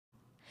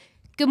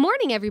Good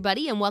morning,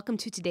 everybody, and welcome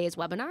to today's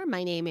webinar.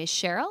 My name is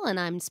Cheryl, and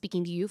I'm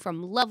speaking to you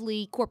from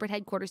lovely corporate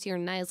headquarters here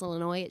in Niles,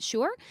 Illinois at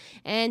Shure.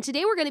 And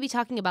today we're going to be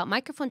talking about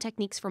microphone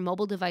techniques for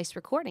mobile device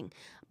recording.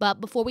 But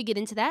before we get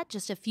into that,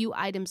 just a few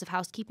items of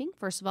housekeeping.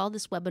 First of all,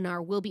 this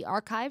webinar will be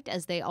archived,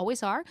 as they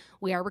always are.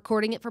 We are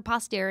recording it for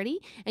posterity,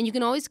 and you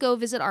can always go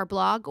visit our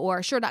blog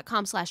or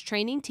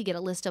shure.com/training to get a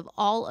list of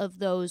all of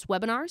those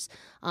webinars.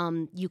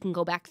 You can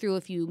go back through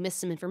if you missed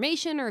some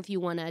information or if you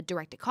want to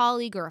direct a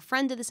colleague or a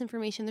friend to this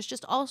information. There's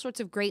just all sorts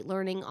of great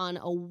learning on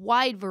a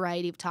wide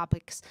variety of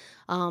topics,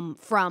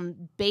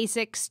 from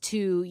basics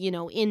to,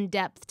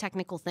 in-depth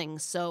technical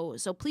things. So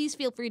please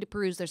feel free to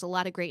peruse. There's a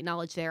lot of great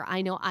knowledge there.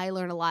 I know I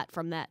learn a lot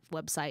from that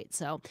website,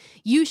 so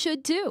you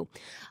should too.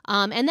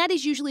 And that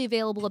is usually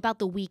available about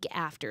the week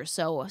after.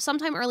 So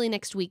sometime early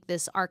next week,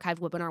 this archived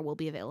webinar will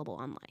be available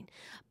online.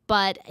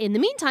 But in the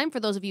meantime,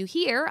 for those of you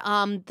here,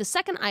 the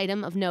second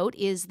item of note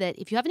is that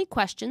if you have any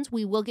questions,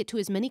 we will get to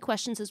as many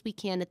questions as we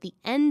can at the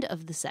end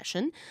of the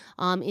session.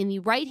 In the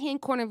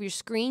right-hand corner of your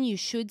screen, you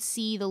should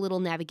see the little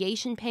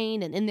navigation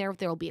pane, and in there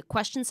will be a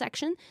question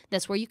section.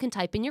 That's where you can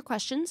type in your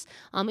questions.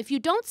 If you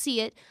don't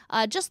see it,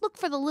 just look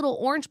for the little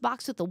orange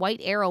box with the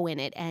white arrow in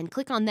it and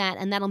click on that,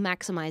 and that'll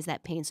maximize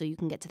that pane so you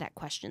can get to that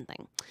question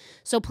thing.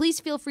 So please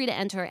feel free to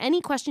enter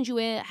any questions you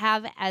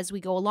have as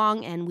we go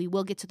along, and we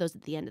will get to those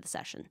at the end of the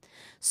session.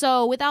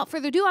 So without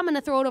further ado, I'm going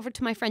to throw it over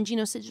to my friend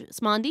Gino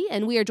Smondi,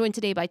 and we are joined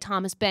today by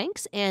Thomas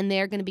Banks, and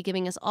they're going to be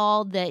giving us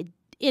all the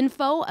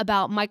info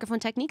about microphone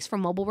techniques for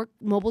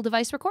mobile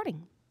device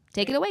recording.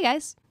 Take it away,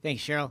 guys.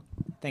 Thanks, Cheryl.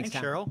 Thanks,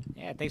 Cheryl.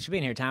 Yeah, thanks for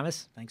being here,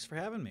 Thomas. Thanks for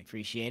having me.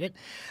 Appreciate it.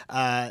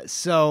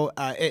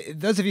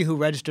 Those of you who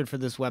registered for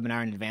this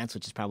webinar in advance,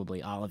 which is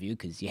probably all of you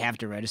because you have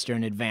to register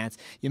in advance,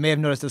 you may have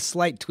noticed a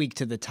slight tweak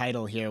to the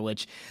title here,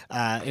 which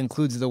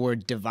includes the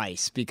word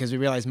device, because we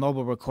realize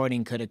mobile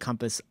recording could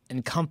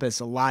encompass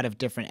a lot of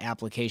different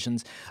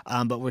applications,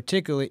 but we're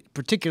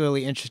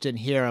particularly interested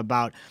here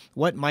about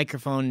what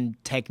microphone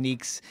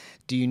techniques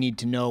do you need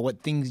to know,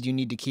 what things do you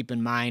need to keep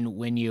in mind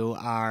when you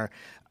are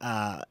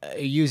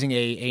using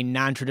a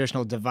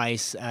non-traditional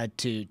device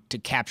to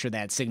capture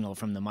that signal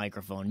from the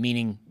microphone,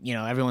 meaning,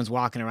 everyone's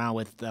walking around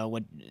with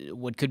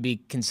what could be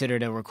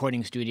considered a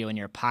recording studio in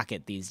your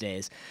pocket these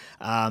days,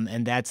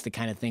 and that's the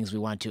kind of things we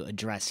want to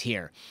address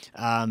here,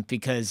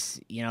 because,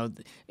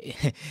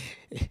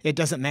 it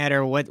doesn't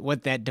matter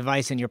what that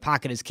device in your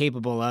pocket is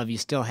capable of, you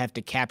still have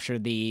to capture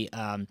the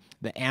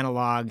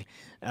analog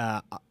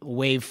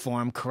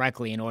waveform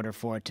correctly in order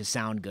for it to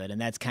sound good. And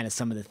that's kind of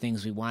some of the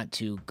things we want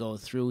to go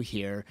through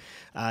here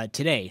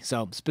today.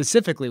 So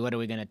specifically, what are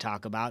we going to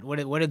talk about?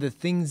 What are the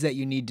things that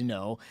you need to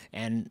know?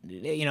 And,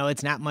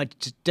 it's not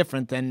much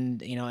different than,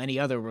 any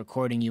other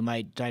recording you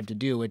might have to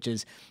do, which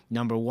is,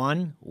 number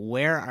one,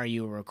 where are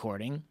you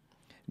recording?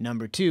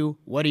 Number two,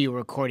 what are you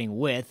recording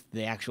with,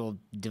 the actual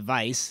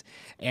device?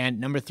 And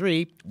number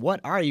three, what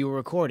are you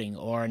recording?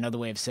 Or another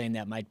way of saying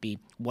that might be,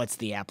 what's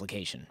the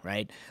application,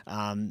 right?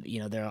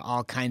 There are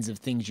all kinds of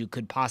things you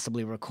could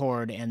possibly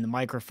record, and the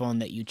microphone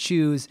that you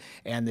choose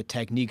and the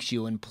techniques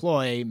you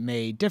employ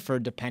may differ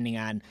depending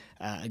on,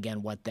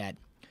 again, what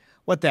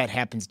that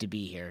happens to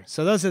be here.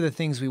 So those are the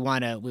things we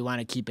want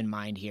to keep in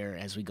mind here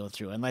as we go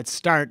through. And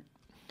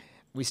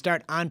we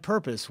start on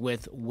purpose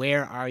with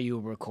where are you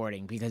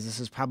recording, because this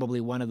is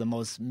probably one of the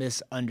most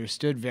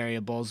misunderstood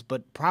variables,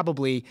 but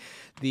probably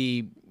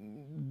the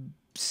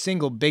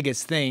single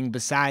biggest thing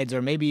besides,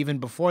 or maybe even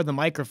before the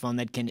microphone,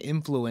 that can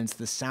influence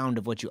the sound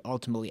of what you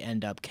ultimately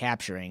end up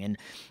capturing. And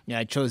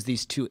I chose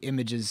these two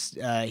images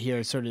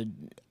here sort of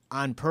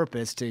on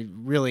purpose to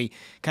really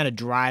kind of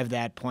drive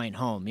that point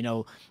home.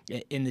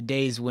 In the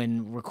days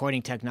when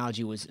recording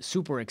technology was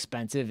super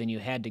expensive and you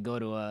had to go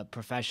to a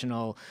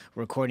professional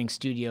recording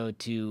studio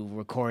to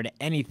record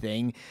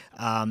anything,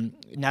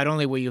 not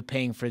only were you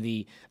paying for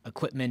the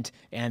equipment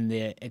and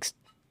the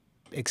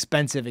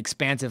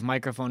expansive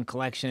microphone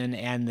collection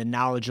and the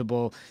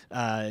knowledgeable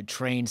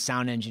trained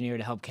sound engineer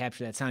to help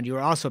capture that sound, you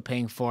were also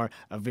paying for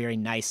a very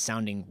nice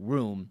sounding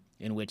room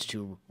in which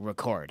to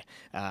record,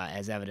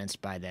 as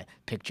evidenced by the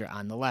picture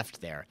on the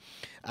left there.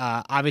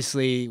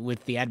 Obviously,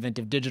 with the advent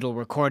of digital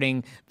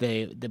recording,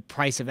 the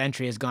price of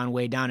entry has gone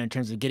way down in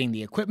terms of getting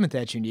the equipment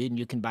that you need, and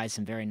you can buy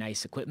some very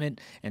nice equipment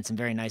and some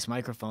very nice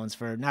microphones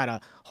for not a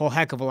whole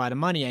heck of a lot of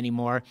money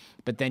anymore,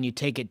 but then you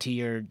take it to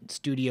your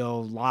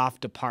studio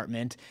loft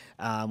apartment,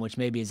 which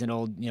maybe is an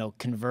old,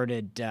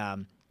 converted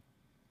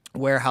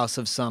warehouse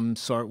of some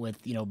sort with,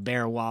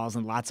 bare walls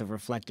and lots of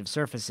reflective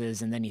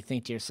surfaces, and then you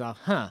think to yourself,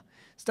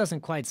 this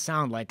doesn't quite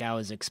sound like I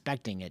was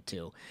expecting it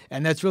to.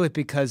 And that's really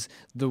because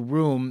the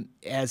room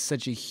has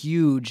such a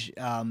huge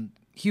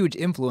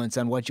influence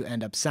on what you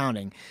end up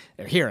sounding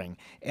or hearing.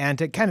 And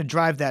to kind of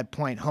drive that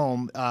point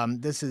home,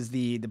 this is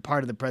the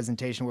part of the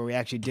presentation where we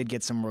actually did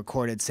get some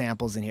recorded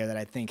samples in here that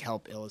I think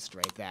help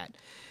illustrate that.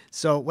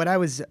 So what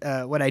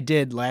I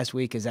did last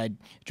week is I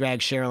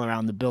dragged Cheryl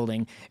around the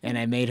building and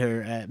I made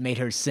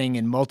her sing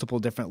in multiple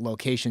different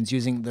locations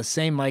using the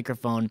same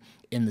microphone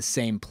in the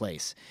same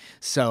place.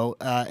 So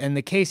in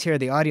the case here,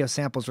 the audio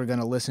samples we're going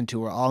to listen to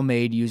were all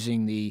made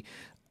using the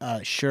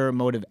Shure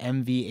Motive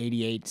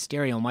MV88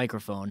 stereo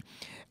microphone.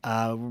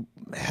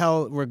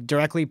 Were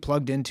directly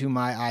plugged into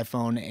my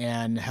iPhone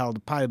and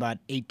held probably about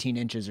 18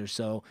 inches or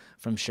so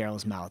from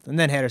Cheryl's mouth, and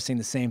then had her sing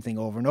the same thing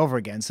over and over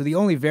again. So the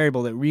only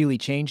variable that really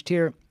changed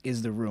here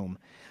is the room.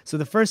 So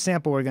the first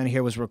sample we're going to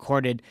hear was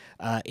recorded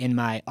in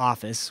my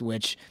office,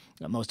 which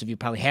most of you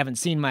probably haven't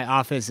seen my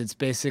office. It's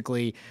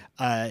basically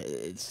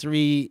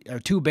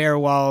two bare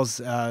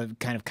walls,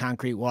 kind of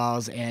concrete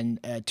walls, and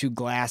two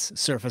glass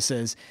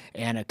surfaces,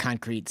 and a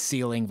concrete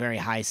ceiling, very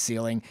high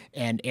ceiling,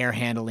 and air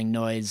handling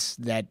noise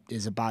that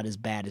is about as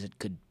bad as it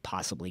could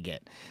possibly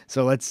get.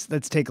 So let's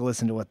take a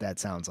listen to what that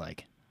sounds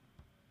like.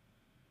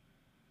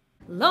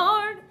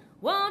 Lord,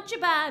 won't you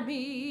buy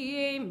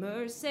me a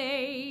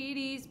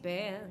Mercedes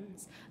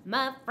Benz?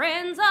 My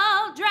friends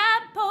all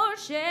drive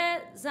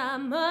Porsches. I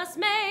must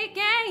make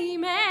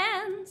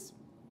amends.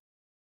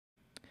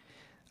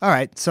 All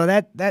right, so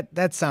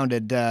that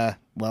sounded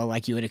well,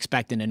 like you would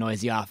expect in a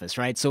noisy office,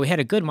 right? So we had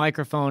a good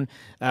microphone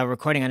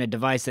recording on a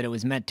device that it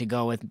was meant to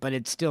go with, but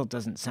it still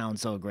doesn't sound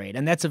so great.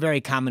 And that's a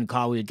very common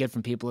call we would get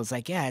from people. It's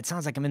like, yeah, it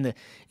sounds like I'm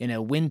in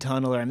a wind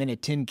tunnel, or I'm in a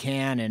tin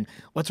can, and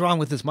what's wrong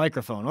with this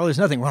microphone? Well, there's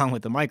nothing wrong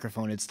with the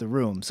microphone. It's the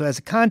room. So as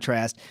a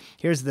contrast,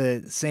 here's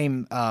the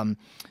same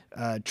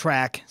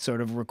track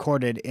sort of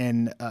recorded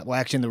in,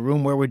 actually in the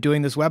room where we're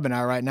doing this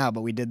webinar right now,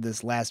 but we did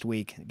this last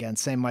week. Again,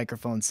 same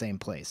microphone, same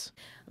place.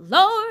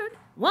 Lord,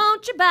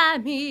 won't you buy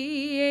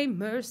me a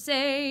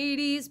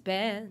Mercedes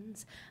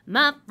Benz?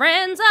 My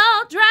friends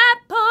all drive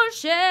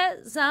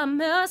Porsches. I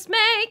must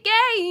make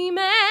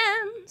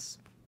amends.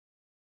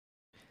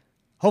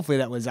 Hopefully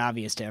that was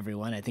obvious to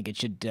everyone. I think it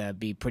should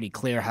be pretty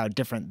clear how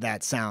different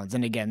that sounds.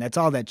 And again, that's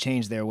all that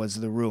changed there was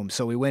the room.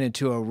 So we went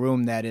into a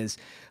room that is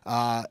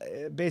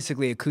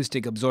basically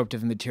acoustic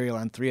absorptive material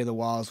on 3 of the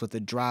walls with a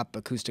drop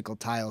acoustical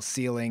tile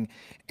ceiling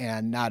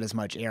and not as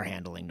much air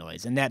handling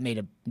noise. And that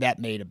made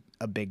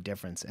a big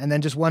difference. And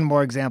then just one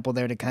more example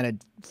there to kind of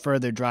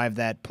further drive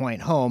that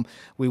point home.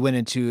 We went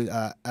into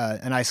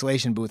an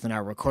isolation booth in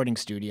our recording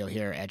studio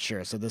here at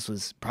Shure. So this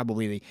was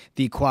probably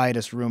the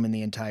quietest room in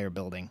the entire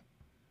building.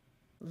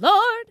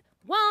 Lord,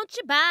 won't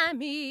you buy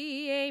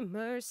me a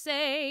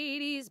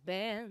Mercedes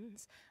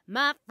Benz?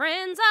 My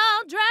friends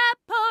all drive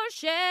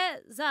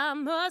Porsches. I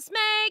must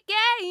make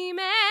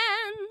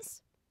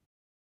amends.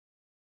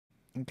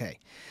 Okay,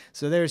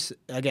 so there's,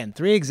 again,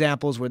 3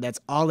 examples where that's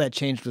all that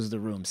changed was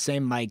the room.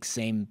 Same mic,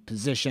 same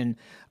position,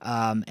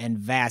 and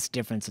vast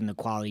difference in the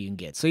quality you can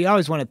get. So you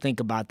always want to think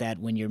about that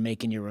when you're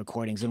making your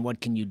recordings and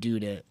what can you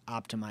do to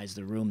optimize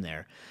the room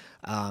there.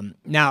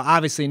 Now,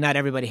 obviously, not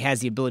everybody has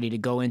the ability to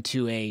go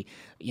into a,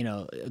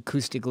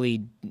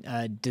 acoustically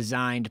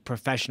designed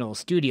professional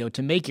studio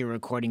to make your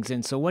recordings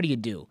in. So what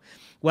do?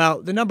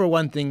 Well, the number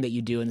one thing that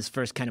you do in this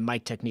first kind of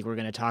mic technique we're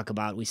going to talk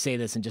about, we say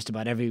this in just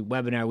about every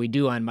webinar we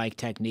do on mic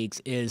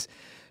techniques, is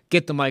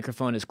get the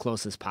microphone as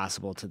close as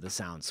possible to the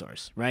sound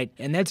source, right?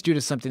 And that's due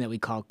to something that we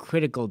call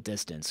critical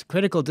distance.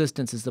 Critical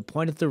distance is the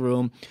point of the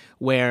room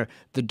where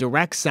the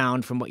direct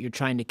sound from what you're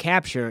trying to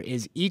capture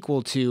is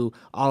equal to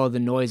all of the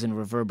noise and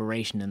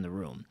reverberation in the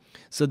room.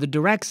 So the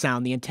direct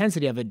sound, the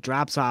intensity of it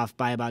drops off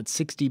by about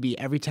 6 dB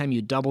every time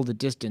you double the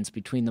distance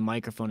between the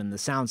microphone and the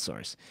sound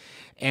source.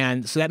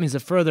 And so that means the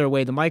further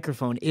away the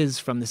microphone is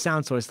from the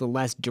sound source, the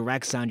less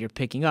direct sound you're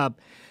picking up.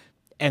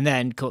 And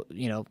then,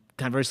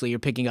 conversely, you're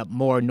picking up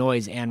more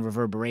noise and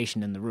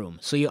reverberation in the room.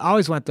 So you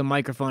always want the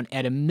microphone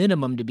at a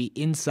minimum to be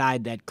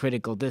inside that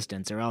critical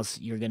distance, or else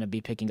you're going to be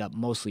picking up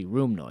mostly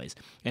room noise.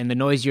 And the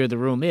noisier the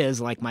room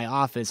is, like my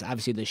office,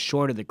 obviously the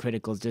shorter the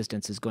critical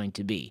distance is going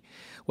to be.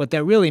 What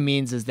that really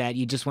means is that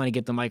you just want to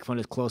get the microphone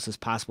as close as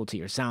possible to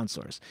your sound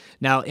source.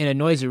 Now, in a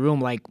noisy room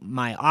like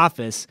my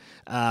office,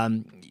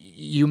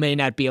 you may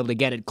not be able to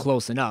get it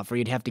close enough, or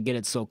you'd have to get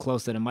it so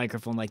close that a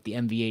microphone like the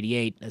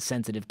MV88, a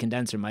sensitive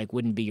condenser mic,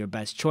 wouldn't be your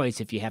best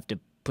choice if you have to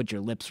put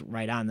your lips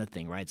right on the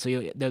thing, right?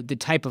 So the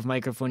type of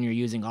microphone you're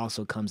using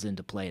also comes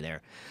into play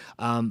there.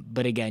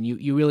 But again,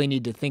 you really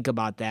need to think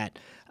about that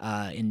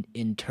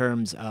in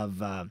terms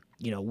of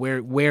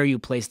where you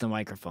place the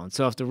microphone.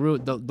 So if the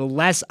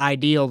less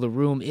ideal the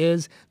room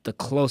is, the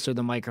closer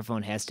the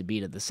microphone has to be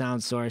to the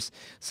sound source,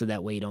 so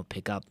that way you don't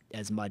pick up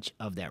as much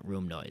of that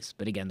room noise.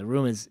 But again, the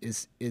room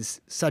is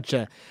such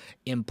a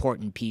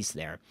important piece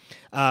there.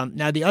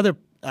 Now the other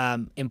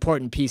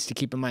important piece to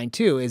keep in mind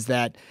too is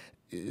that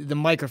the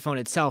microphone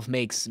itself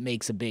makes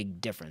a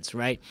big difference,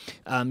 right?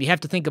 You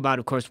have to think about,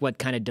 of course, what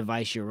kind of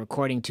device you're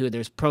recording to.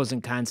 There's pros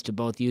and cons to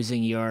both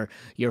using your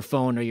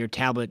phone or your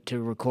tablet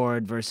to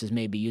record versus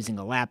maybe using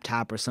a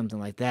laptop or something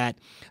like that.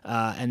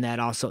 And that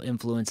also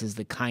influences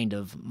the kind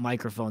of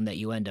microphone that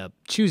you end up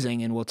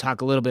choosing. And we'll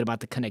talk a little bit about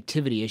the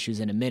connectivity issues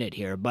in a minute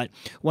here. But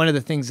one of the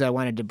things I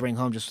wanted to bring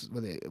home just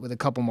with a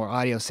couple more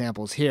audio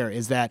samples here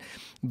is that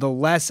the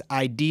less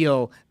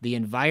ideal the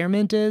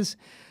environment is,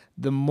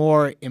 the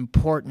more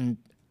important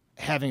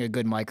having a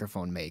good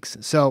microphone makes.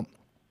 So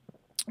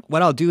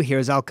what I'll do here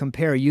is I'll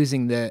compare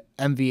using the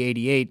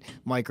MV88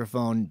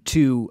 microphone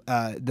to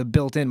the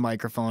built-in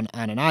microphone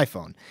on an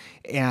iPhone.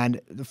 And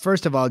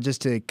first of all,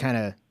 just to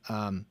kind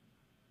of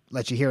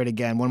let you hear it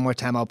again. One more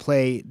time, I'll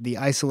play the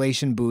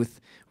isolation booth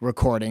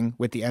recording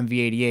with the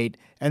MV88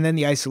 and then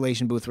the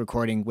isolation booth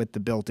recording with the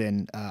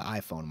built-in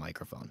iPhone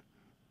microphone.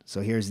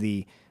 So here's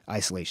the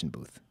isolation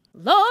booth.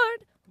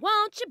 Lord,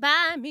 won't you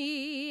buy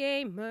me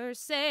a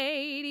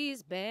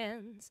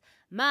Mercedes-Benz?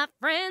 My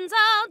friends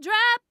all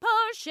drive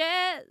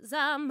Porsches.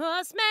 I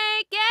must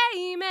make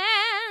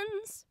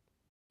amends.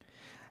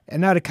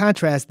 And now to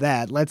contrast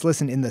that, let's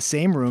listen in the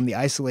same room, the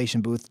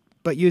isolation booth,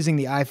 but using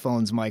the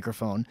iPhone's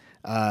microphone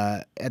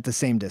at the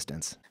same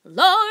distance.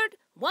 Lord,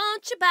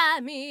 won't you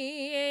buy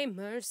me a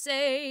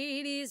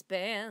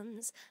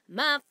Mercedes-Benz?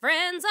 My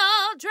friends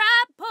all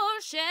drive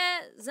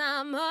Porsches.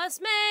 I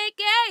must make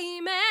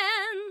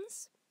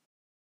amends.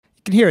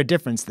 You can hear a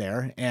difference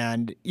there,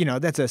 and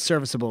that's a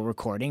serviceable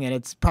recording, and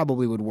it's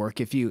probably would work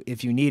if you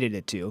needed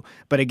it to.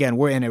 But again,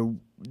 we're in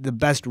the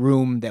best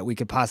room that we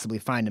could possibly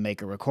find to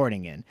make a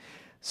recording in.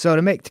 So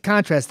to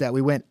contrast that,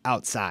 we went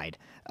outside,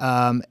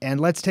 and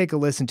let's take a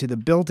listen to the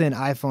built-in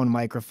iPhone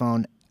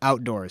microphone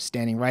outdoors,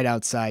 standing right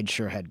outside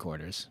Shure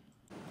headquarters.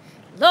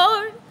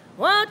 Lord,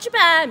 won't you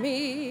buy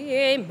me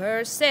a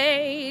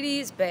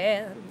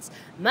Mercedes-Benz?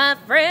 My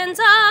friends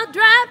all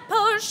drive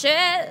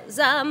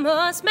Porsches. I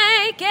must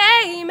make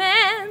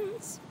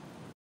amends.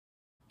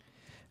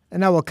 And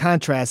now we'll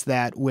contrast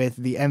that with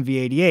the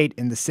MV88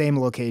 in the same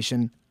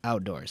location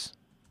outdoors.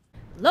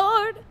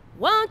 Lord,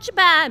 won't you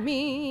buy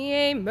me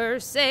a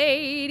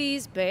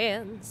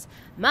Mercedes-Benz?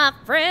 My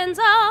friends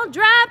all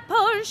drive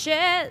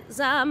Porsches.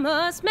 I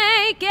must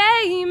make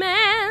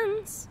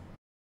amends.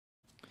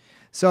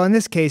 So in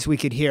this case, we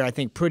could hear, I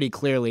think, pretty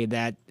clearly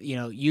that,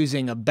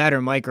 using a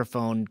better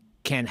microphone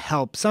can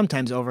help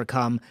sometimes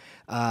overcome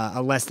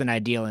a less than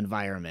ideal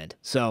environment.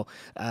 So,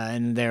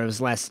 and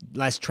there's less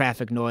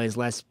traffic noise,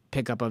 less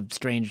pickup of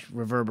strange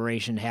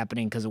reverberation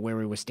happening because of where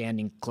we were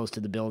standing close to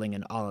the building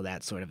and all of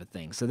that sort of a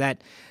thing. So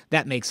that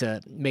makes a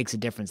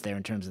difference there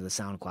in terms of the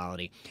sound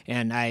quality.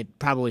 And I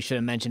probably should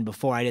have mentioned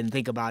before, I didn't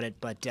think about it,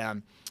 but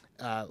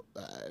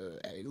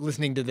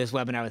listening to this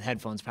webinar with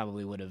headphones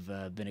probably would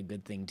have been a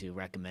good thing to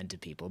recommend to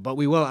people. But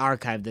we will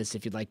archive this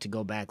if you'd like to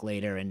go back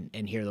later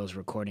and hear those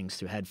recordings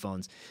through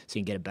headphones so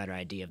you can get a better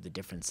idea of the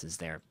differences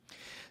there.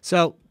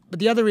 So, but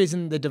the other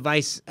reason the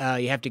device,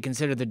 you have to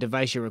consider the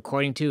device you're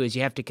recording to is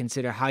you have to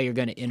consider how you're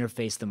going to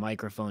interface the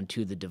microphone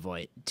to the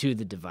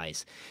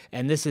device.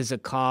 And this is a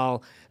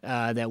call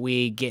that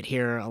we get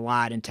here a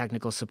lot in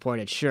technical support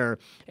at Shure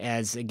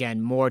as,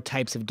 again, more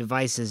types of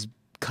devices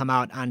come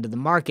out onto the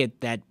market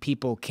that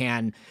people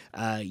can,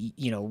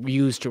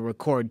 use to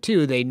record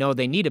to. They know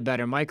they need a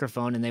better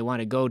microphone and they want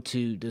to go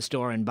to the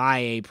store and buy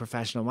a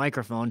professional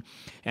microphone,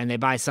 and they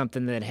buy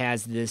something that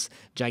has this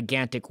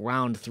gigantic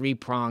round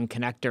 3-prong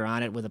connector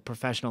on it with a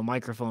professional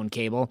microphone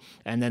cable,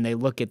 and then they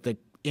look at the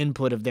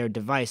input of their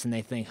device and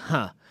they think,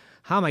 how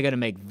am I going to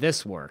make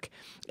this work?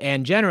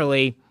 And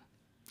generally,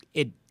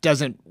 it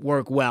doesn't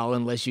work well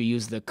unless you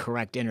use the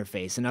correct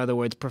interface. In other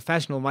words,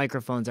 professional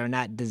microphones are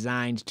not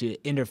designed to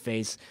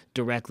interface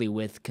directly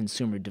with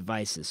consumer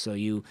devices. So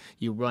you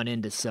run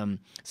into some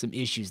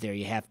issues there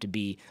you have to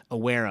be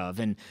aware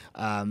of. And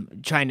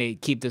trying to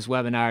keep this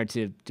webinar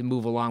to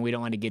move along, we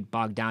don't want to get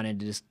bogged down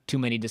into just too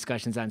many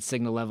discussions on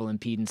signal level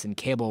impedance and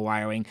cable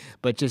wiring,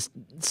 but just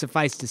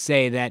suffice to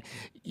say that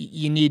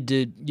you need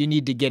to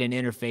get an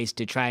interface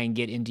to try and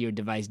get into your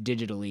device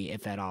digitally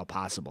if at all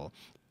possible.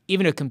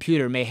 Even a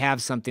computer may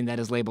have something that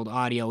is labeled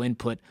audio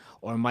input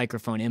or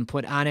microphone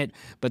input on it,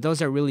 but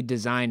those are really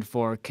designed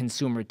for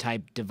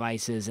consumer-type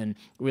devices and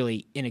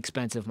really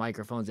inexpensive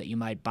microphones that you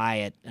might buy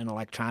at an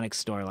electronics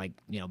store like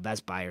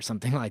Best Buy or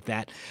something like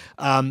that.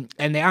 And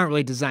they aren't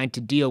really designed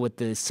to deal with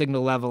the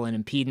signal level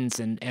and impedance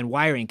and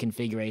wiring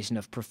configuration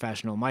of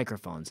professional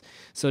microphones.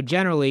 So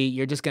generally,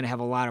 you're just going to have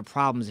a lot of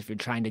problems if you're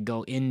trying to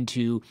go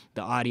into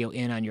the audio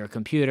in on your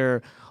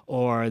computer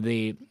or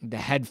the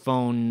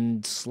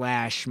headphone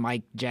 /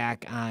 mic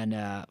jack on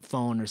a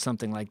phone or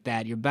something like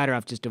that. You're better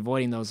off just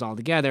avoiding those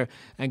altogether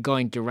and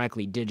going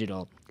directly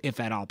digital if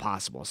at all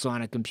possible. So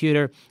on a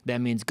computer,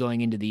 that means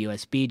going into the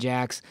USB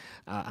jacks.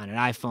 On an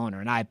iPhone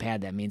or an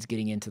iPad, that means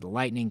getting into the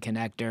Lightning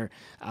connector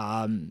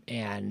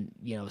and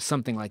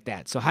something like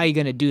that. So how are you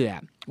going to do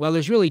that? Well,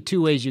 there's really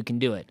 2 ways you can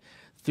do it.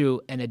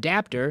 Through an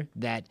adapter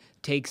that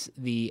takes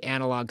the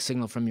analog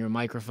signal from your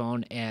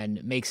microphone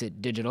and makes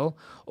it digital,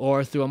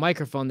 or through a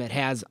microphone that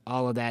has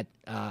all of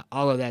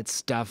that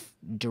stuff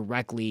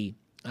directly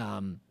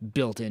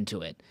built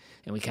into it.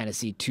 And we kind of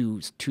see two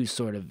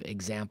sort of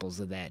examples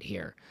of that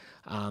here.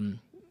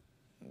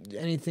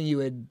 Anything you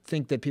would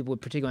think that people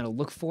would particularly want to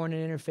look for in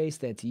an interface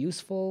that's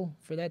useful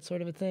for that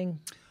sort of a thing?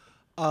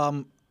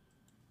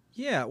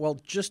 Yeah, well,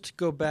 just to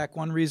go back,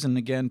 one reason,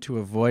 again, to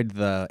avoid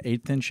the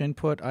 1/8-inch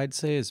input, I'd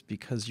say, is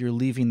because you're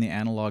leaving the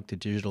analog to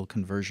digital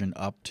conversion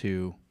up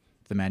to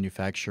the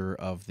manufacturer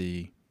of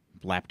the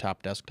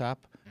laptop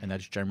desktop, and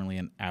that's generally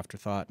an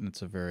afterthought, and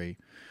it's a very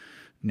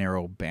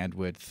narrow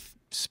bandwidth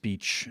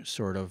speech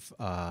sort of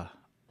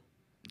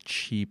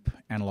cheap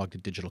analog to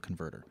digital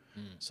converter.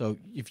 So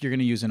if you're going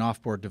to use an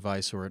off-board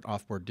device or an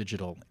off-board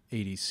digital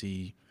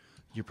ADC,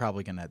 you're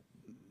probably going to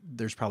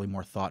there's probably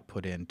more thought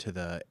put into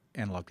the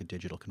analog to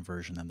digital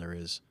conversion than there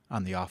is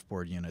on the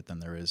off-board unit than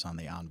there is on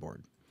the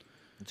onboard.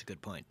 That's a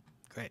good point.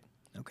 Great.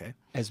 Okay.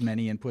 As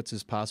many inputs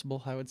as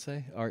possible, I would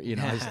say, or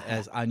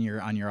as on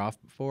your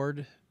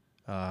off-board.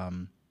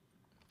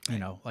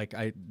 Like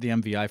the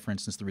MVI, for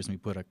instance, the reason we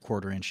put a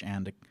 1/4 inch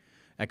and a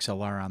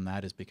XLR on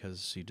that is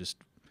because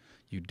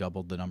you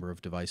doubled the number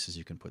of devices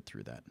you can put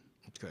through that.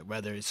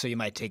 Good. So you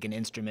might take an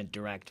instrument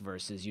direct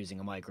versus using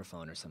a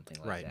microphone or something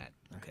like that.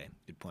 Okay,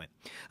 good point.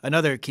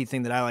 Another key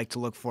thing that I like to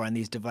look for on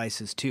these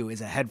devices too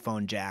is a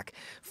headphone jack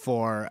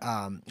for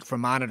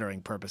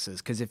monitoring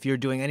purposes. Because if you're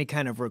doing any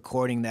kind of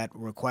recording that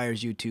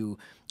requires you to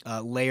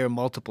layer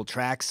multiple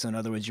tracks, so in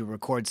other words, you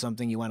record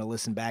something, you want to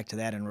listen back to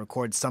that and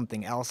record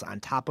something else on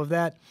top of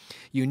that,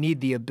 you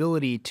need the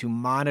ability to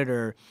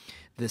monitor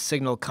the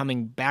signal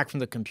coming back from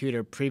the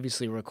computer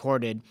previously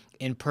recorded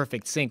in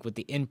perfect sync with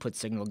the input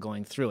signal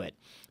going through it.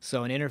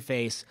 So an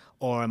interface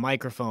or a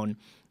microphone,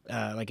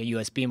 like a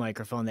USB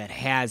microphone that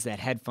has that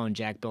headphone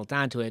jack built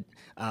onto it,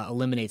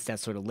 eliminates that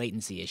sort of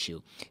latency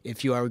issue.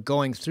 If you are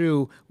going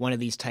through one of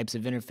these types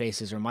of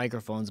interfaces or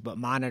microphones but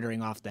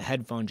monitoring off the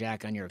headphone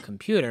jack on your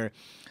computer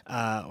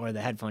or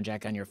the headphone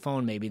jack on your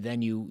phone maybe,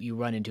 then you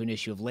run into an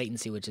issue of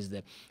latency, which is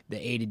the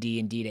A to D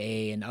and D to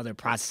A and other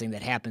processing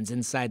that happens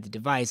inside the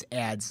device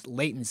adds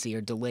latency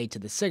or delay to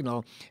the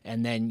signal,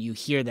 and then you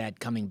hear that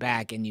coming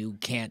back and you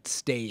can't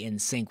stay in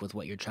sync with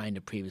what you're trying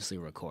to previously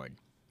record.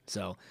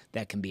 So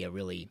that can be a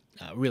really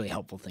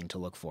helpful thing to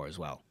look for as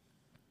well.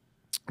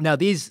 Now,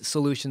 these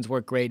solutions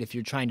work great if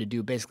you're trying to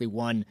do basically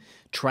one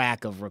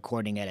track of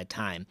recording at a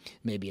time.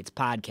 Maybe it's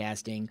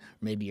podcasting,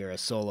 or maybe you're a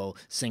solo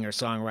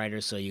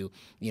singer-songwriter, so you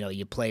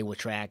play a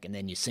track and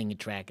then you sing a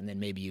track and then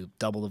maybe you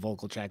double the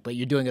vocal track, but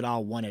you're doing it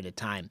all one at a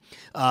time.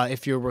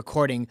 If you're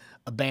recording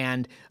a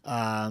band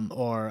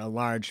or a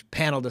large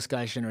panel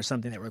discussion or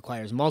something that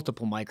requires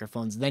multiple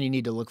microphones, then you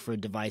need to look for a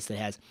device that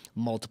has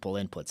multiple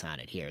inputs on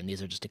it here. And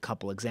these are just a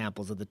couple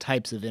examples of the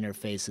types of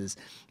interfaces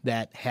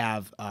that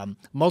have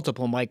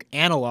multiple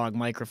analog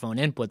microphone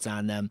inputs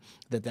on them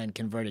that then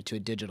convert it to a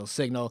digital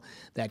signal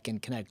that can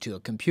connect to a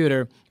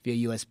computer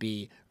via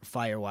USB or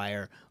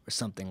FireWire or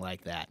something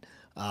like that.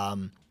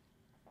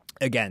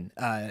 Again,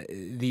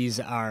 these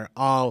are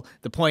all,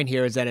 the point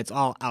here is that it's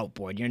all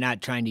outboard. You're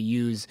not trying to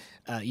use,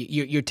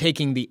 you're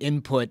taking the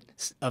input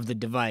of the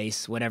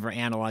device, whatever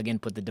analog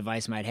input the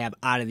device might have,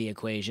 out of the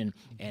equation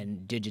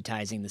and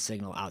digitizing the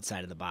signal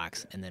outside of the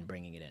box and then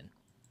bringing it in.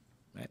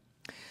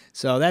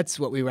 So that's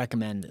what we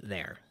recommend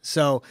there.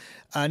 So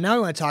now I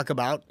want to talk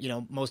about,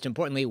 most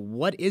importantly,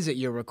 what is it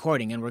you're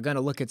recording? And we're going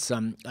to look at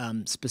some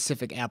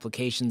specific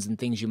applications and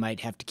things you might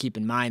have to keep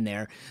in mind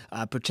there,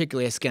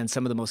 particularly, again,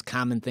 some of the most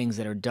common things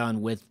that are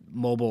done with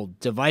mobile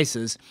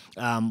devices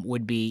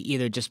would be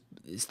either just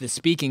the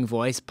speaking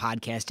voice,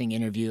 podcasting,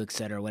 interview, et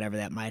cetera, whatever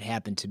that might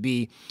happen to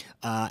be,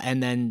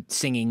 and then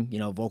singing,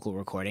 vocal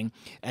recording.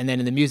 And then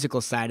in the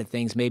musical side of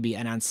things, maybe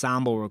an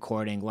ensemble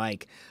recording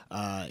like,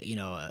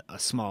 a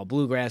small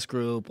bluegrass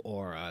group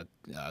or a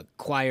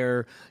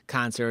choir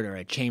concert or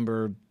a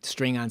chamber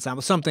string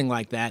ensemble, something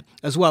like that,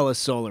 as well as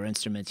solar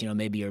instruments.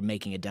 Maybe you're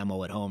making a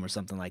demo at home or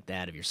something like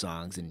that of your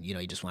songs, and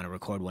you just want to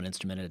record one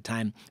instrument at a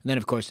time. And then,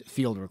 of course,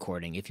 field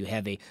recording. If you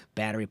have a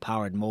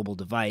battery-powered mobile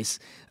device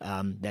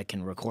that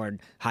can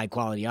record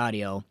high-quality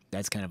audio,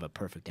 that's kind of a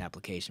perfect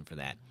application for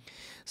that.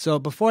 So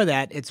before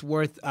that, it's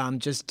worth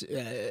just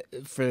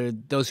for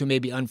those who may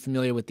be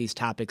unfamiliar with these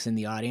topics in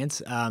the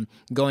audience,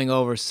 going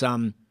over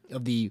some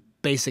of the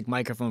basic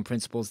microphone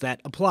principles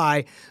that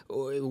apply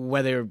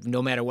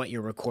no matter what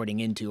you're recording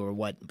into or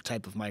what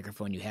type of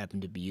microphone you happen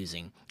to be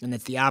using. And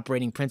that's the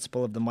operating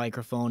principle of the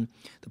microphone,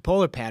 the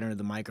polar pattern of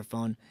the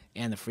microphone,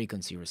 and the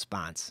frequency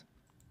response.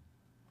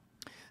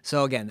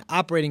 So again, the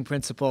operating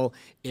principle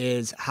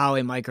is how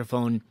a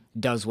microphone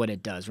does what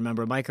it does.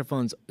 Remember,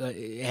 microphones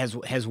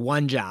has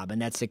one job,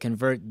 and that's to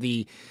convert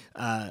the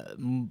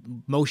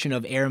motion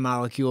of air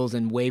molecules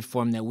and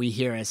waveform that we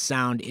hear as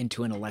sound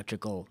into an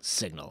electrical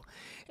signal.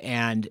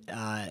 And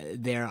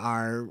there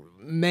are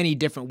many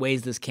different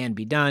ways this can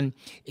be done.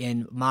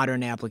 In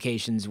modern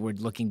applications, we're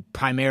looking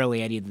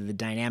primarily at either the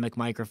dynamic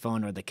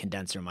microphone or the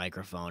condenser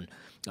microphone,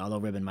 although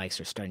ribbon mics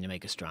are starting to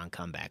make a strong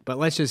comeback. But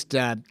let's just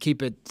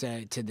keep it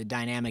to the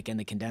dynamic and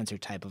the condenser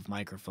type of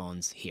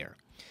microphones here.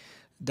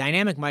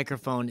 Dynamic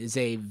microphone is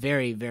a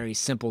very, very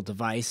simple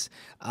device.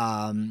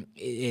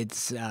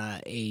 It's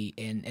a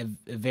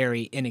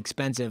very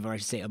inexpensive, or I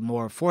should say a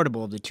more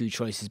affordable of the two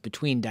choices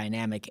between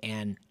dynamic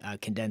and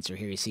condenser.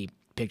 Here you see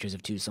pictures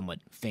of two somewhat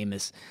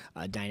famous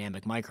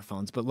dynamic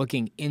microphones. But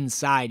looking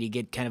inside, you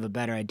get kind of a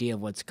better idea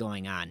of what's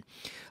going on.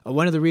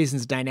 One of the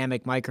reasons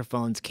dynamic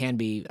microphones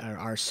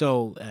are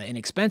so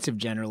inexpensive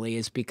generally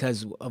is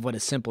because of what a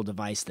simple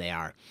device they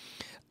are.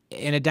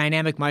 In a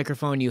dynamic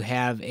microphone, you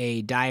have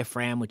a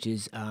diaphragm, which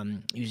is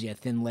usually a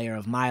thin layer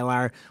of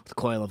mylar with a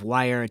coil of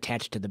wire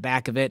attached to the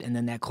back of it, and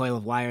then that coil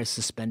of wire is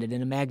suspended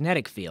in a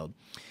magnetic field.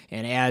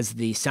 And as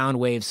the sound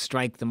waves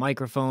strike the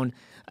microphone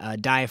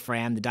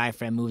diaphragm, the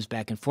diaphragm moves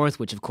back and forth,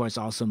 which of course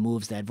also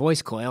moves that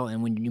voice coil.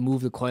 And when you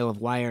move the coil of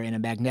wire in a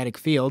magnetic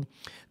field,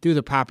 through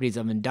the properties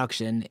of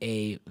induction,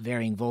 a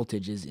varying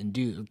voltage is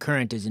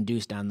current is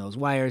induced on those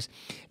wires,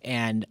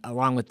 and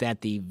along with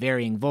that, the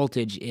varying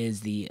voltage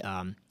is the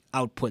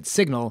output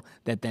signal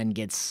that then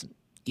gets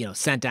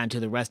sent on to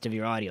the rest of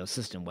your audio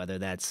system, whether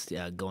that's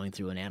going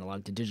through an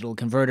analog to digital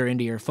converter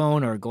into your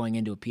phone or going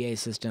into a PA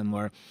system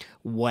or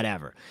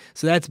whatever.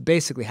 So that's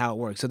basically how it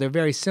works. So they're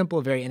very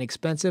simple, very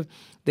inexpensive.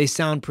 They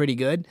sound pretty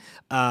good.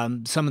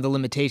 Some of the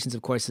limitations,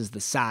 of course, is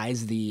the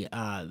size. The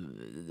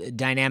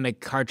dynamic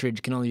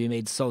cartridge can only be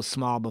made so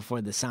small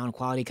before the sound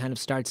quality kind of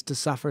starts to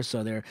suffer,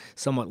 so they're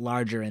somewhat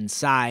larger in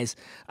size.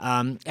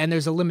 And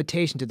there's a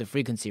limitation to the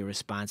frequency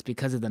response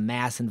because of the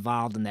mass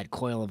involved in that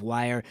coil of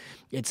wire.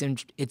 It's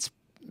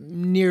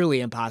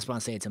nearly impossible. I'll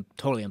say it's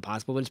totally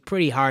impossible, but it's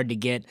pretty hard to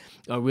get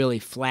a really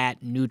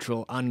flat,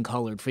 neutral,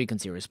 uncolored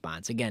frequency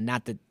response. Again,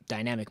 not that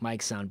dynamic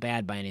mics sound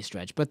bad by any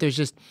stretch, but there's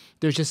just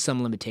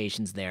some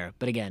limitations there.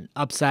 But again,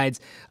 upsides,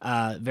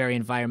 very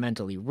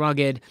environmentally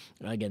rugged,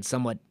 again,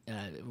 somewhat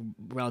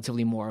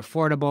relatively more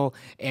affordable,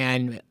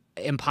 and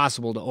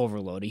impossible to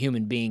overload. A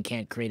human being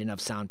can't create enough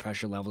sound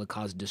pressure level to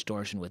cause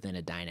distortion within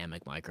a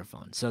dynamic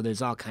microphone. So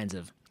there's all kinds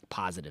of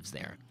positives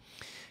there.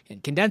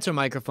 And condenser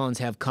microphones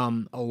have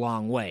come a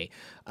long way.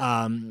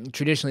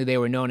 Traditionally, they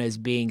were known as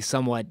being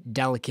somewhat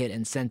delicate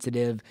and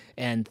sensitive,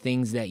 and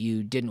things that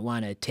you didn't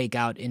want to take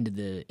out into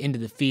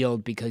the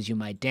field because you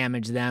might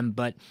damage them.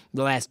 But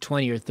the last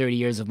 20 or 30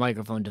 years of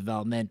microphone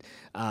development,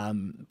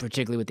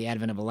 particularly with the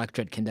advent of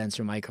electret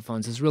condenser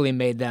microphones, has really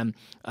made them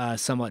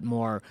somewhat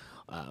more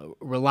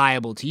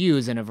reliable to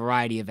use in a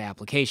variety of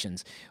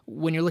applications.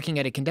 When you're looking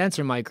at a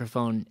condenser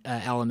microphone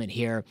element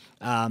here,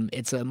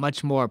 it's a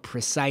much more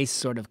precise,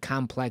 sort of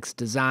complex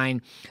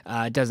design.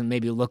 It doesn't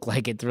maybe look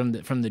like it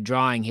from the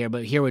drawing here,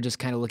 but here we're just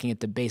kind of looking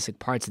at the basic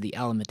parts of the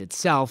element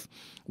itself,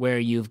 where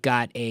you've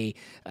got a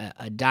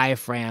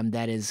diaphragm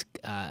that is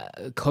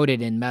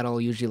coated in metal,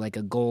 usually like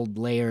a gold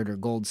layered or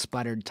gold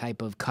sputtered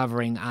type of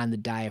covering on the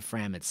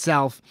diaphragm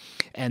itself,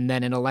 and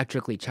then an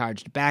electrically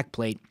charged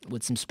backplate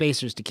with some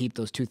spacers to keep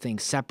those two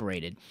things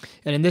separated.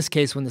 And in this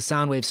case, when the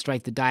sound waves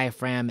strike the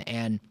diaphragm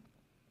and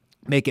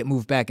make it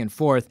move back and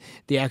forth,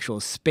 the actual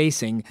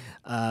spacing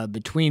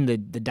between the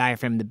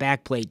diaphragm and the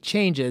backplate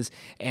changes,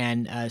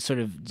 and sort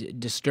of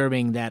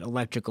disturbing that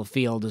electrical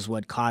field is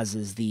what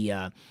causes the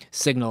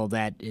signal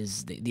that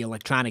is the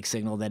electronic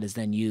signal that is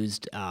then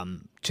used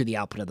to the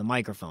output of the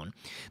microphone.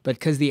 But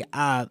because the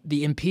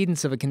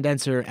impedance of a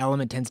condenser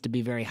element tends to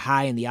be very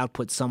high and the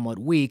output somewhat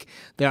weak,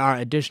 there are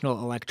additional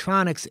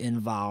electronics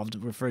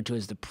involved, referred to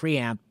as the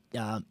preamp,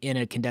 in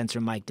a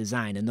condenser mic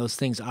design, and those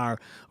things are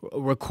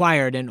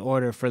required in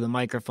order for the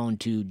microphone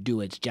to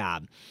do its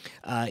job.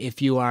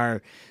 If you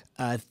are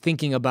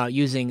thinking about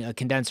using a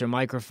condenser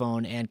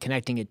microphone and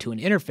connecting it to an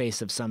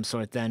interface of some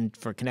sort, then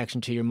for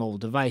connection to your mobile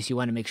device, you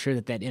want to make sure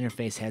that that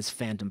interface has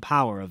phantom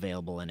power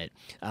available in it.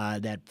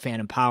 That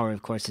phantom power,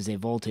 of course, is a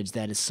voltage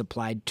that is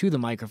supplied to the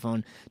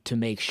microphone to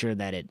make sure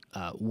that it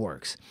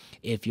works.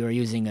 If you're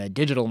using a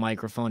digital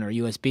microphone or a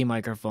USB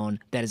microphone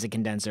that is a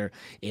condenser,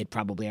 it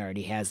probably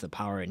already has the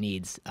power it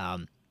needs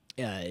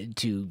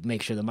to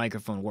make sure the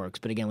microphone works.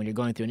 But again, when you're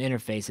going through an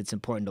interface, it's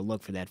important to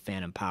look for that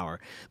phantom power.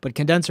 But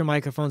condenser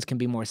microphones can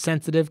be more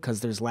sensitive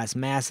because there's less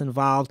mass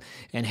involved,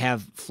 and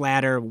have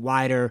flatter,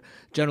 wider,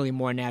 generally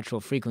more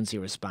natural frequency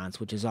response,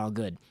 which is all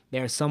good.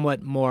 They're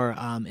somewhat more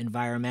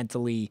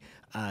environmentally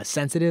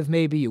sensitive,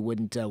 maybe. You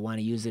wouldn't want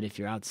to use it if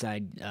you're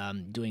outside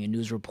doing a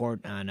news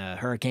report on a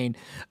hurricane.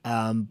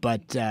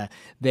 But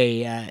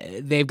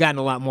they've gotten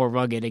a lot more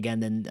rugged, again,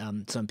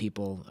 than some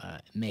people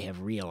may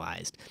have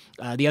realized.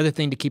 The other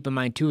thing to keep in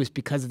mind, too, is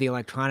because of the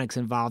electronics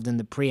involved in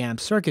the preamp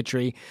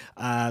circuitry,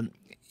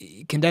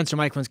 condenser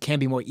microphones can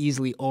be more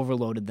easily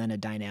overloaded than a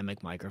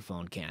dynamic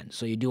microphone can.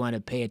 So you do want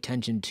to pay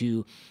attention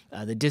to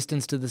the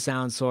distance to the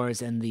sound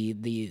source and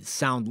the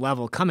sound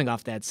level coming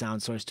off that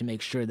sound source to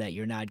make sure that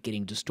you're not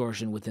getting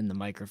distortion within the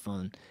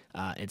microphone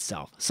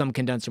itself. Some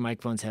condenser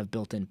microphones have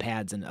built-in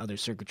pads and other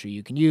circuitry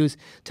you can use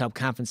to help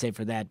compensate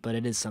for that, but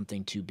it is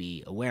something to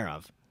be aware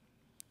of.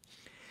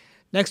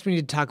 Next, we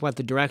need to talk about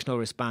the directional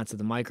response of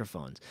the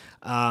microphones.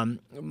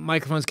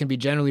 Microphones can be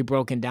generally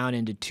broken down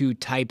into two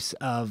types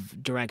of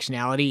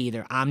directionality,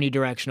 either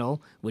omnidirectional,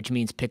 which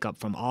means pick up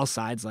from all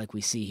sides like we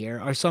see here,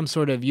 or some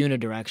sort of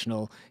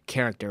unidirectional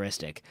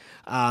characteristic.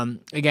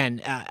 Again,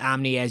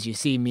 omni, as you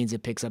see, means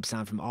it picks up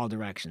sound from all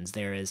directions.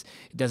 It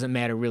doesn't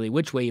matter really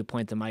which way you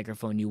point the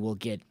microphone, you will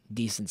get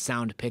decent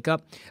sound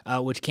pickup,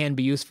 which can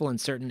be useful in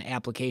certain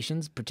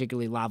applications,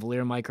 particularly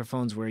lavalier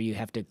microphones where you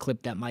have to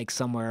clip that mic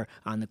somewhere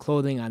on the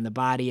clothing, on the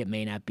body. It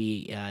may not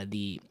be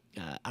the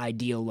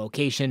ideal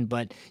location,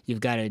 but you've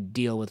got to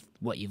deal with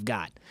what you've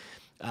got.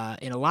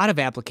 in a lot of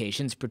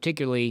applications,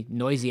 particularly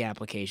noisy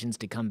applications,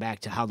 to come back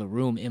to how the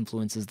room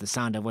influences the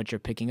sound of what you're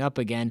picking up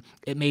again,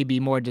 it may be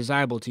more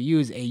desirable to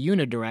use a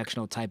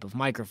unidirectional type of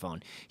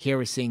microphone. Here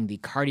we're seeing the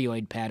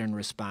cardioid pattern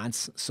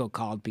response,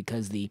 so-called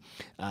because the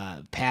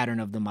pattern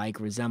of the mic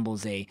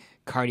resembles a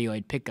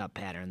cardioid pickup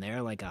pattern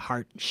there, like a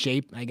heart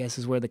shape, I guess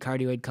is where the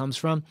cardioid comes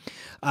from.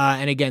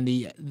 And again,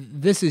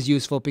 this is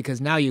useful because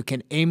now you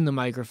can aim the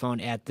microphone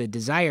at the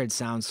desired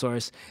sound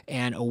source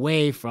and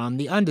away from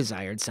the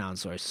undesired sound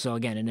source. So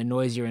again, in a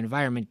noisier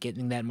environment,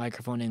 getting that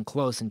microphone in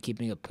close and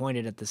keeping it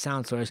pointed at the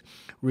sound source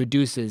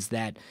reduces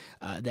that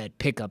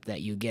pickup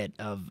that you get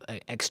of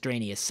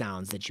extraneous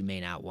sounds that you may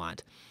not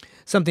want.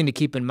 Something to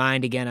keep in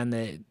mind again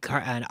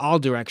on all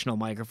directional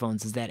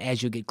microphones is that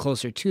as you get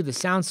closer to the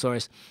sound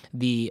source,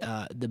 the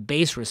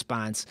bass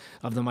response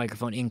of the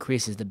microphone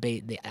increases.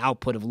 The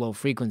output of low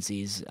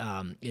frequencies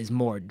is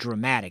more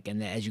dramatic,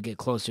 and as you get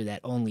closer,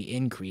 that only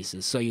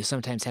increases. So you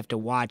sometimes have to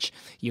watch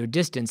your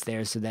distance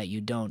there so that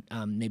you don't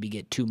maybe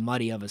get too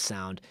muddy of a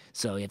sound.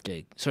 So you have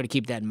to sort of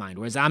keep that in mind.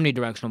 Whereas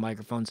omnidirectional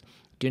microphones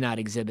do not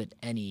exhibit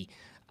any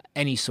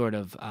sort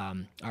of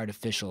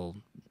artificial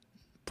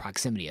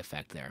proximity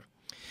effect there.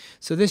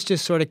 So this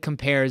just sort of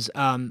compares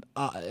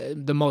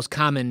the most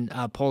common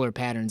polar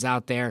patterns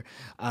out there.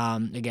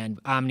 Again,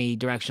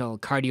 omnidirectional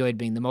cardioid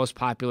being the most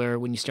popular.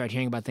 When you start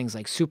hearing about things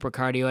like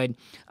supercardioid,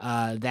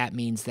 that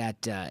means that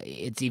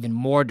it's even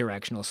more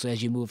directional. So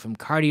as you move from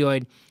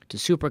cardioid to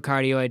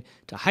supercardioid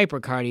to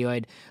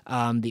hypercardioid,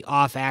 the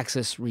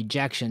off-axis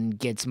rejection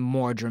gets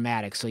more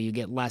dramatic. So you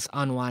get less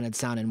unwanted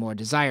sound and more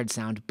desired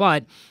sound.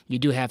 But you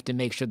do have to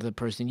make sure that the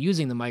person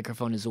using the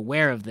microphone is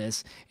aware of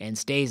this and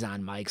stays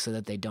on mic so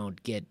that they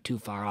don't get too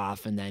far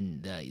off and then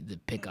the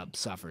pickup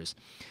suffers.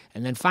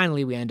 And then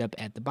finally, we end up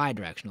at the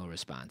bidirectional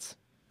response.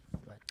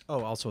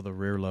 Oh, also the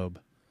rear lobe.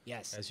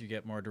 Yes. As you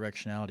get more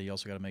directionality, you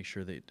also got to make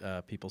sure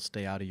that people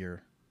stay out of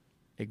your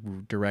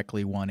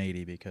directly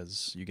 180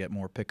 because you get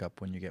more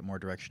pickup when you get more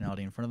directionality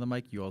in front of the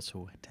mic. You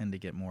also tend to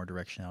get more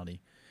directionality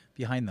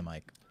behind the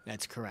mic.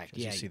 That's correct.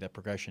 As you see that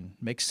progression.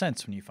 Makes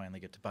sense when you finally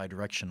get to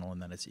bidirectional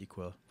and then it's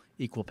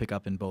equal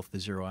pickup in both the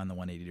 0 and the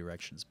 180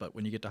 directions. But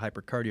when you get to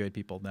hypercardioid,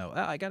 people know,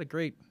 I got a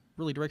great,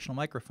 really directional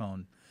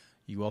microphone.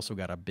 You also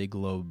got a big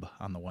lobe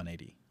on the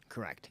 180.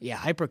 Correct. Yeah,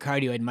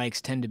 hypercardioid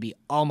mics tend to be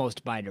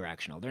almost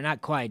bidirectional. They're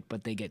not quite,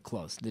 but they get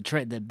close.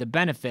 The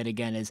benefit,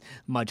 again, is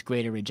much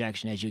greater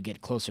rejection as you get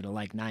closer to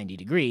like 90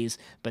 degrees,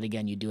 but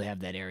again, you do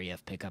have that area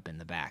of pickup in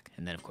the back.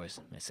 And then, of course,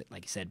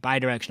 like you said,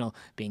 bidirectional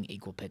being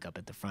equal pickup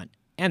at the front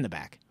and the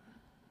back.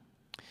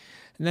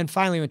 And then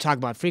finally, we talk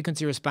about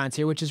frequency response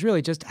here, which is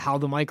really just how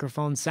the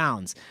microphone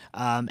sounds.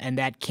 And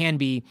that can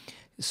be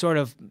sort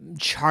of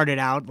charted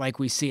out like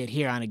we see it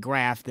here on a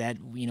graph that,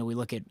 we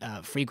look at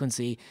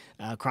frequency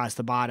across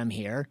the bottom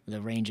here,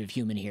 the range of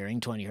human hearing,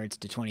 20 hertz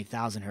to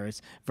 20,000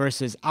 hertz,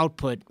 versus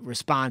output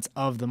response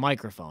of the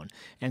microphone.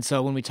 And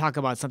so when we talk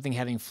about something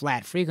having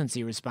flat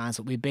frequency response,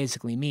 what we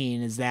basically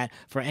mean is that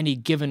for any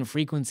given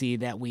frequency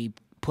that we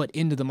put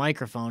into the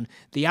microphone,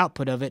 the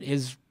output of it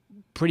is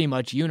pretty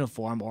much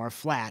uniform or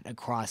flat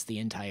across the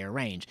entire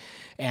range.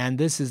 And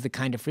this is the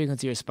kind of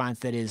frequency response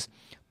that is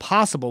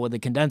possible with a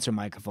condenser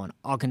microphone.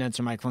 All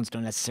condenser microphones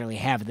don't necessarily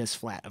have this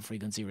flat of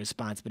frequency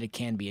response, but it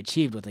can be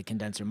achieved with a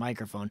condenser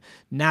microphone,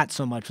 not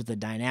so much with a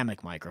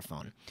dynamic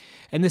microphone.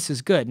 And this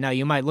is good. Now,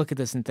 you might look at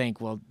this and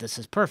think, well, this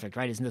is perfect,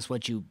 right? Isn't this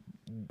what you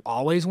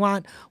always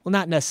want? Well,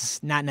 not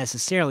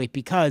necessarily,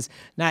 because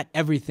not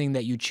everything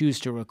that you choose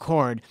to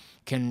record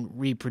can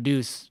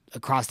reproduce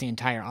across the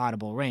entire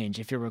audible range.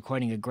 If you're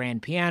recording a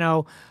grand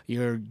piano,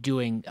 you're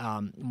doing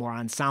more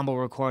ensemble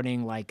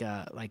recording, like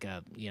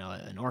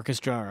an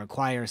orchestra or a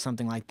choir or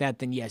something like that,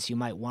 then yes, you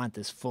might want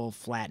this full,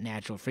 flat,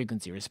 natural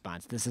frequency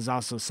response. This is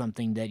also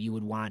something that you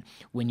would want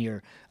when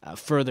you're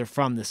further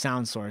from the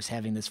sound source.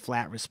 Having this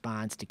flat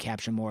response to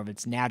capture more of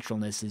its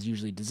naturalness is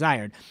usually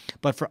desired.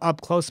 But for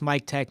up-close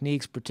mic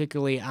techniques,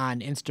 particularly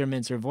on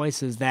instruments or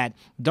voices that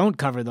don't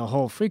cover the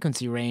whole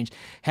frequency range,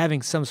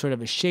 having some sort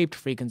of a shaped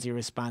frequency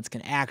response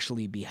can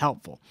actually be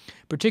helpful,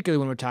 particularly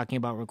when we're talking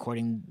about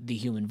recording the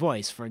human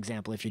voice. For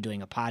example, if you're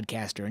doing a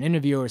podcast or an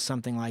interview or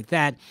something like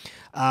that,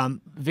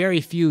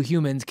 very few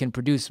humans can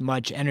produce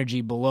much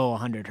energy below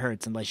 100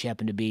 hertz unless you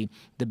happen to be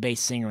the bass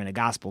singer in a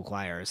gospel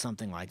choir or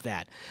something like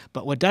that.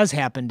 But what does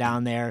happen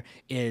down there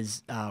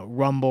is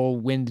rumble,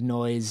 wind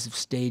noise,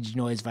 stage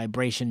noise,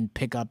 vibration,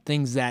 pickup,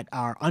 things that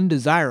are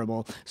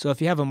undesirable. So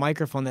if you have a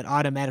microphone that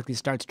automatically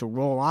starts to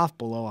roll off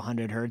below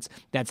 100 hertz,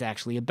 that's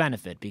actually a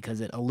benefit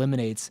because it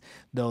eliminates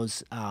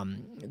those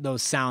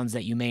sounds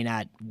that you may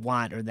not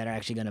want or that are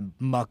actually going to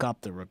muck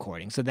up the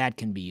recording. So that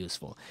can be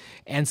useful.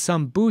 And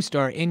some boost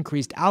or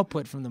increased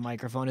output from the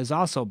microphone is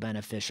also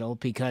beneficial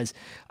because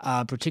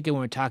particularly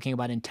when we're talking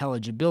about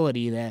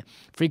intelligibility, the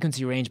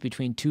frequency range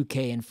between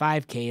 2K and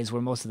 5K is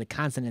where most of the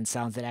consonant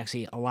sounds that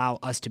actually allow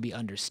us to be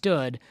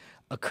understood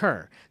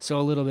occur. So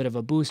a little bit of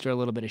a boost or a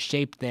little bit of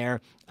shape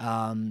there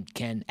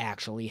can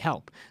actually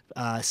help.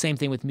 Same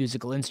thing with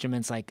musical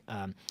instruments like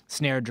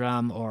snare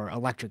drum or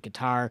electric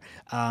guitar.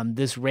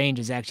 This range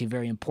is actually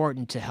very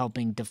important to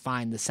helping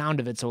define the sound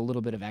of it, so a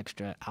little bit of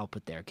extra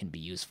output there can be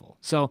useful.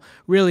 So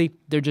really,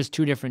 they're just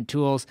two different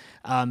tools,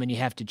 and you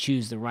have to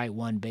choose the right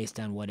one based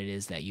on what it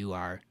is that you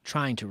are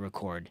trying to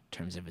record in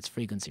terms of its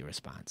frequency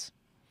response.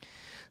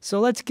 So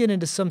let's get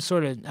into some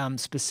sort of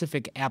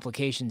specific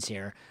applications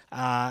here.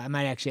 I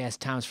might actually ask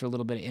Thomas for a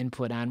little bit of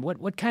input on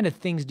what kind of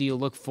things do you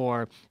look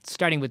for,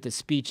 starting with the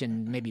speech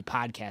and maybe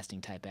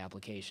podcasting type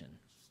application?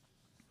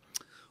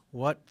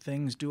 What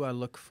things do I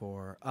look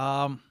for?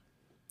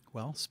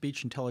 Well,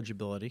 speech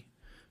intelligibility,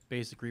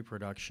 basic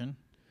reproduction.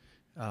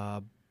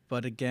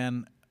 But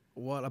again,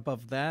 what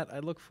above that I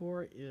look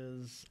for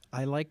is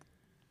I like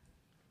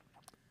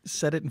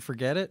set it and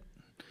forget it.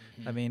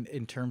 Mm-hmm. I mean,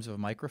 in terms of a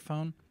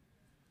microphone,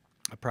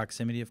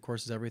 proximity, of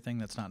course, is everything.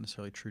 That's not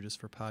necessarily true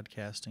just for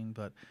podcasting,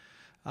 but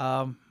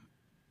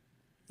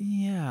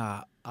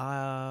yeah.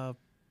 In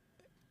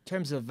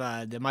terms of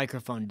the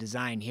microphone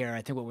design here,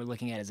 I think what we're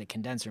looking at is a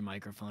condenser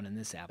microphone in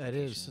this application.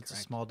 It is. It's correct?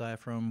 A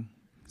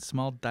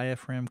small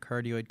diaphragm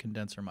cardioid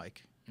condenser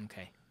mic.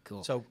 Okay,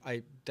 cool. So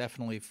I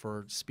definitely,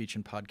 for speech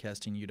and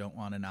podcasting, you don't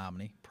want an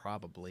Omni.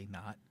 Probably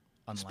not.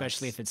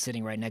 Especially if it's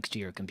sitting right next to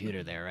your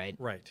computer there, right?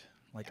 Right.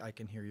 Like I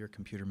can hear your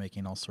computer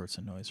making all sorts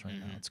of noise right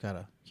now. It's got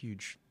a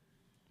huge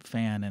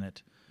fan in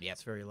it. Yep.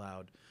 It's very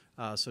loud.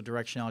 So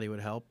directionality would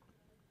help.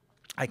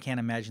 I can't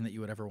imagine that you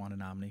would ever want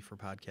an Omni for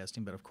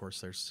podcasting, but of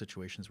course there's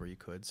situations where you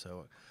could.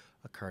 So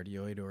a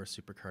cardioid or a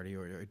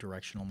supercardioid or a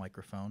directional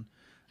microphone.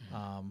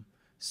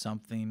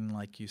 Something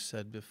like you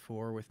said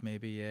before with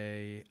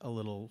maybe a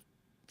little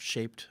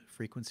shaped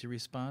frequency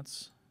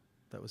response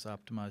that was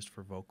optimized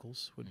for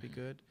vocals would be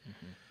good.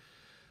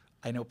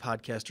 I know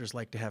podcasters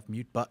like to have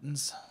mute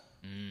buttons,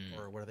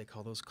 or what do they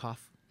call those?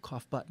 Cough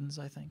buttons,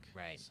 I think.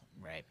 Right,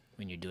 right.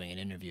 When you're doing an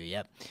interview,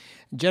 yep.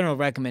 General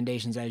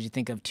recommendations, as you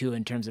think of too,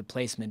 in terms of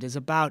placement, is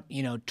about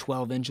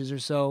 12 inches or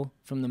so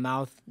from the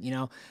mouth.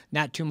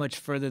 Not too much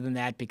further than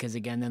that, because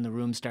again, then the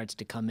room starts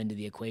to come into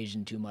the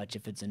equation too much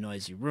if it's a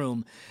noisy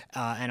room.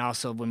 And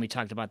also, when we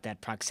talked about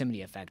that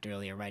proximity effect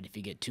earlier, right? If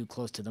you get too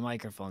close to the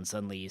microphone,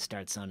 suddenly you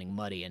start sounding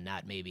muddy and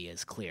not maybe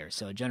as clear.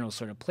 So general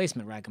sort of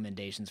placement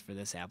recommendations for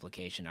this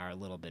application are a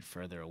little bit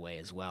further away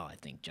as well, I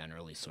think,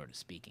 generally sort of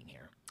speaking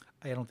here.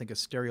 I don't think a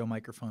stereo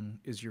microphone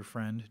is your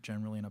friend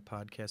generally in a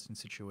podcasting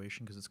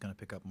situation because it's going to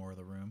pick up more of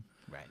the room.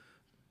 Right.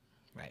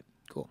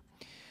 Cool.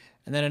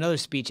 And then another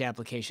speech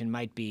application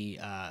might be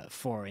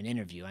for an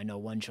interview. I know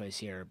one choice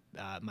here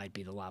might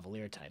be the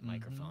lavalier type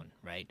microphone,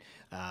 right?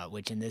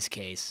 Which in this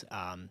case,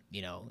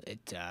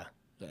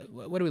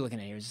 what are we looking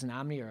at here? Is this an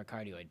Omni or a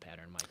cardioid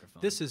pattern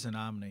microphone? This is an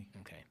Omni.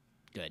 Okay,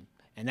 good.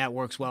 And that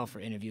works well for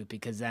interview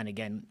because then,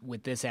 again,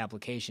 with this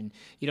application,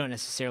 you don't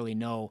necessarily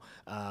know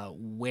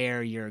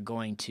where you're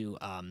going to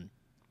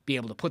be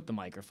able to put the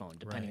microphone,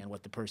 depending on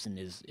what the person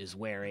is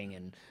wearing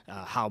and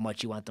how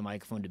much you want the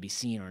microphone to be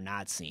seen or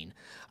not seen.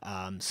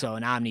 So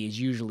an Omni is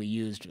usually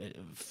used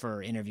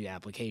for interview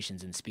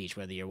applications in speech,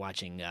 whether you're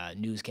watching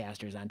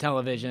newscasters on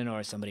television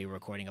or somebody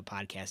recording a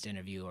podcast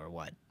interview or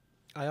what.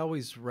 I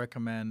always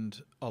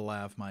recommend a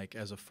lav mic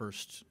as a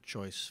first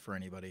choice for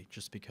anybody,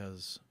 just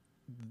because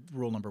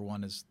rule number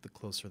one is the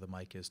closer the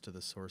mic is to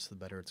the source, the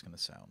better it's going to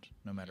sound,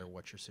 no matter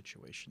what your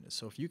situation is.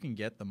 So if you can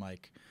get the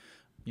mic,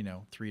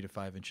 3 to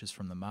 5 inches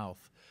from the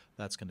mouth,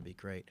 that's going to be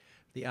great.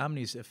 The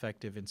Omni's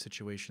effective in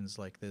situations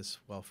like this.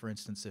 Well, for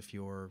instance, if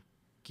you're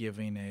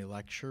giving a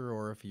lecture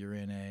or if you're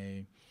in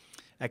a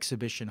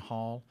exhibition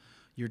hall,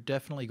 you're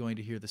definitely going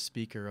to hear the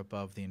speaker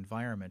above the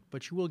environment,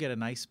 but you will get a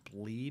nice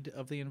bleed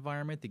of the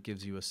environment that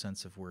gives you a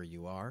sense of where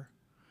you are.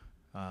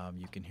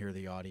 You can hear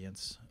the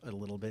audience a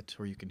little bit,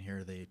 or you can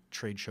hear the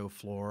trade show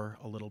floor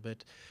a little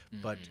bit,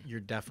 but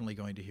you're definitely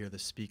going to hear the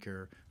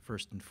speaker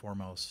first and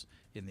foremost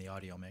in the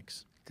audio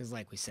mix. Because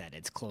like we said,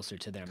 it's closer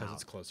to their mouth. Because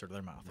it's closer to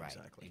their mouth, right,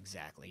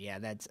 exactly. Yeah,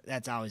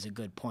 that's always a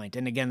good point.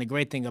 And again, the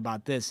great thing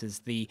about this is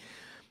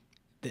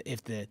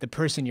if the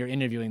person you're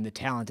interviewing, the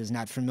talent, is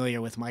not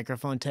familiar with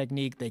microphone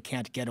technique, they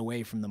can't get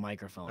away from the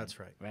microphone. That's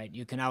right. Right?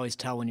 You can always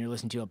tell when you're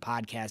listening to a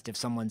podcast if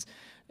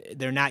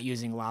they're not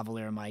using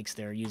lavalier mics,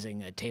 they're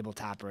using a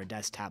tabletop or a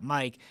desktop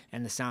mic,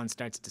 and the sound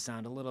starts to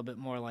sound a little bit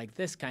more like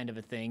this kind of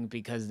a thing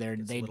because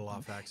it's a little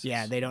off axis.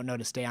 Yeah, they don't know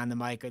to stay on the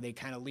mic, or they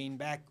kind of lean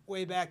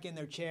way back in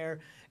their chair,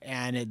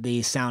 and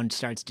the sound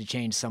starts to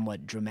change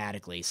somewhat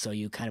dramatically. So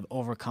you kind of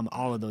overcome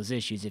all of those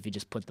issues if you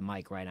just put the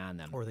mic right on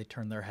them. Or they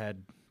turn their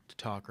head to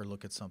talk or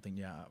look at something.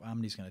 Yeah,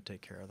 Omni's going to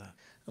take care of that.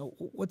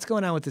 What's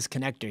going on with this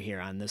connector here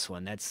on this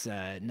one? That's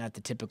not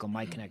the typical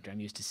mic connector I'm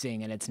used to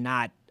seeing, and it's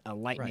not a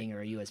Lightning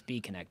or a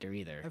USB connector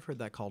either. I've heard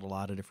that called a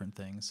lot of different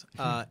things.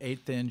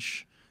 1/8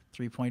 inch,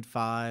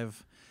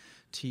 3.5,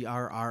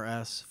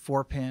 TRRS,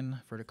 4-pin.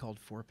 I've heard it called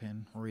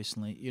 4-pin more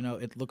recently.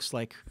 It looks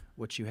like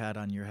what you had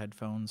on your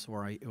headphones,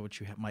 or what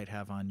you might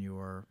have on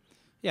your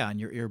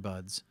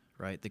earbuds,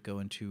 right, that go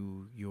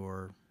into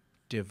your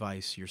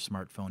device, your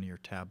smartphone, your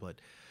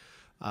tablet.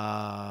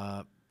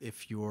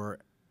 If you're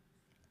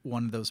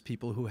one of those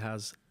people who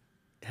has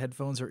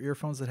headphones or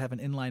earphones that have an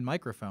inline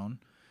microphone,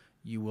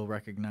 you will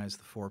recognize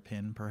the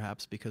 4-pin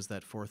perhaps because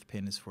that fourth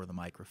pin is for the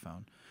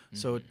microphone.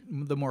 So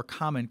the more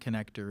common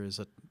connector is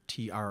a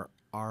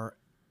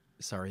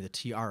the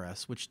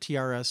TRS, which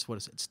TRS, what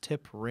is it? It's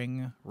tip,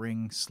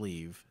 ring,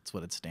 sleeve. That's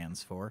what it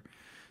stands for.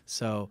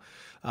 So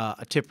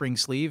a tip ring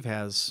sleeve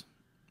has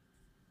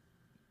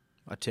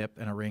a tip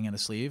and a ring and a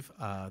sleeve.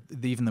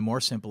 Even the more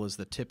simple is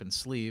the tip and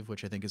sleeve,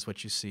 which I think is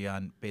what you see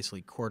on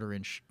basically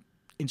quarter-inch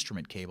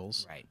instrument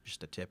cables, Right.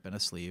 just a tip and a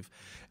sleeve.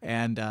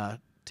 And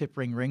tip,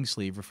 ring,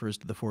 sleeve refers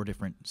to the 4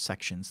 different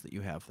sections that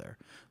you have there.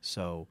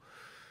 So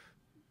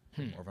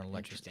more of an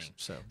electric.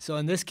 Interesting. So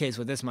in this case,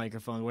 with this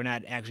microphone, we're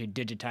not actually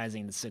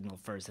digitizing the signal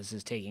first. This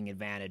is taking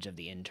advantage of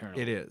the internal.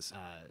 It is.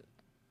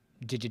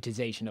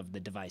 Digitization of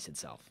the device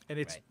itself. And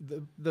it's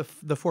right.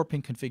 the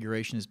 4-pin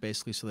configuration is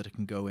basically so that it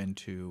can go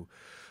into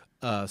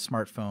a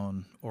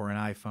smartphone or an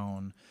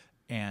iPhone,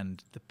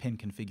 and the pin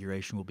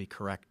configuration will be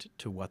correct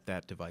to what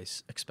that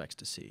device expects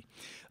to see.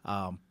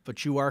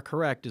 But you are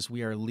correct, as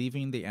we are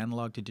leaving the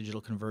analog to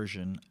digital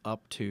conversion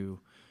up to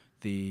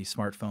the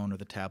smartphone or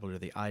the tablet or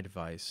the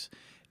iDevice,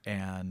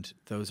 and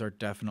those are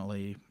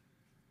definitely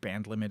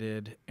band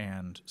limited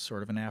and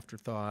sort of an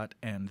afterthought,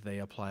 and they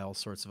apply all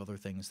sorts of other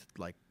things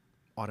like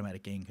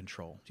automatic gain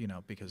control,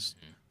 because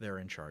they're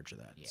in charge of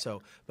that. Yeah.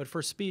 So, but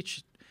for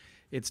speech,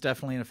 it's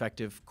definitely an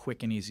effective,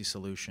 quick, and easy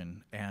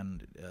solution.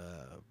 And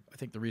I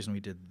think the reason we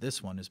did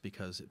this one is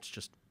because it's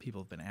just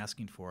people have been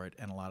asking for it,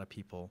 and a lot of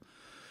people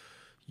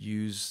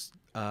use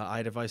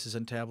iDevices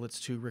and tablets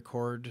to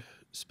record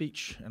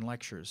speech and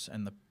lectures.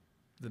 And the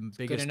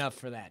biggest Good enough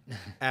for that.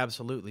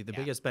 Absolutely. The Yeah.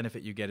 biggest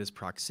benefit you get is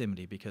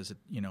proximity because,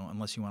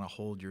 unless you want to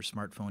hold your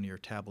smartphone or your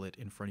tablet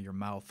in front of your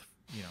mouth,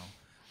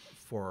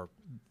 for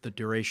the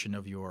duration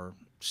of your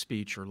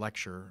speech or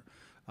lecture,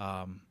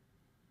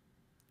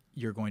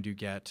 you're going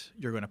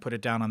to put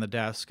it down on the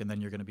desk, and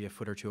then you're going to be a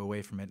foot or two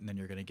away from it, and then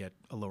you're going to get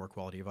a lower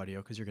quality of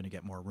audio because you're going to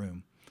get more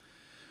room.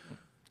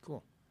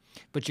 Cool.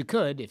 But you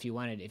could, if you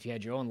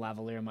had your own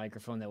lavalier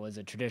microphone that was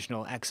a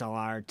traditional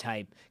XLR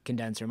type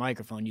condenser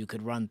microphone, you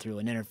could run through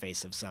an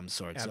interface of some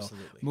sort. Absolutely.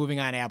 So moving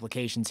on to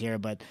applications here,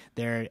 but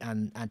there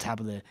on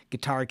top of the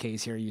guitar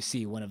case here, you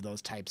see one of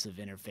those types of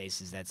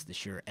interfaces. That's the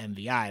Shure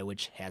MVI,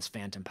 which has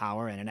phantom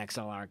power and an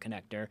XLR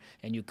connector.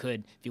 And you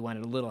could, if you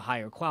wanted a little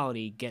higher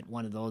quality, get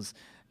one of those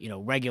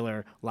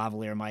regular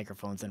lavalier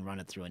microphones and run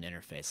it through an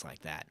interface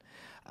like that.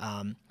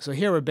 So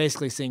here we're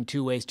basically seeing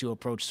 2 ways to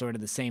approach sort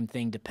of the same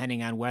thing,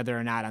 depending on whether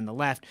or not on the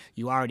left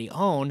you already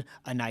own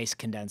a nice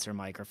condenser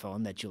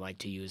microphone that you like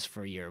to use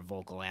for your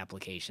vocal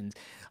applications,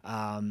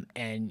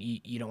 and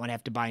you don't want to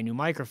have to buy a new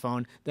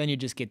microphone. Then you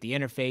just get the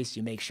interface.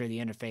 You make sure the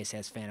interface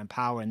has phantom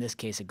power. In this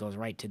case, it goes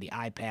right to the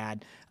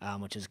iPad,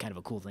 which is kind of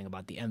a cool thing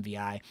about the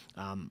MVI.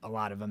 A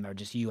lot of them are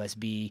just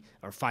USB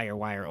or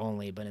FireWire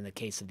only, but in the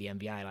case of the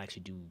MVI, it'll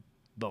actually do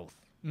both.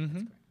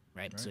 Mm-hmm.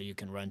 Right? So you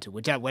can run to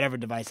whatever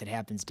device it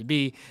happens to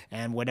be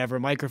and whatever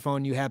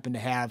microphone you happen to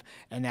have,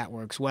 and that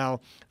works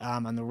well.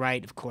 On the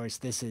right, of course,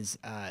 this is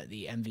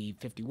the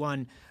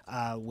MV51,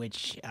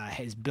 which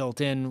is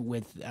built in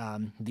with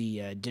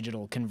the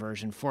digital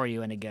conversion for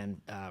you, and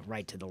again,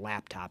 right to the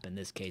laptop in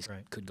this case.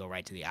 Right. Could go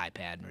right to the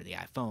iPad or the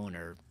iPhone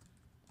or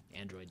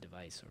Android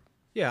device.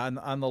 Yeah,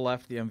 on the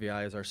left, the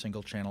MVI is our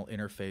single-channel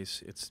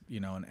interface. It's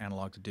an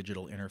analog to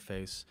digital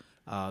interface.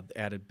 The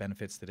added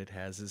benefits that it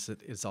has is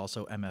it's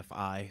also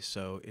MFI,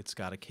 so it's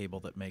got a cable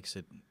that makes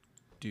it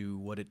do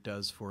what it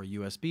does for a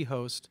USB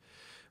host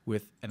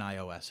with an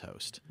iOS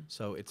host.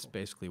 So it's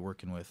basically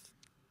working with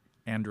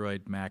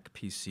Android, Mac,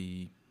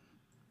 PC,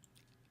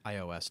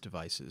 iOS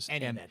devices.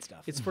 Any of that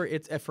stuff. It's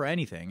for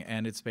anything,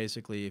 and it's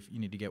basically if you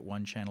need to get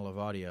one channel of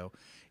audio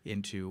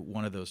into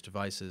one of those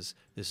devices,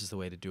 this is the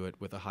way to do it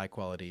with a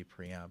high-quality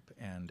preamp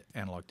and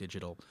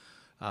analog-digital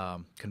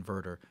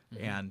converter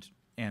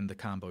and the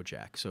combo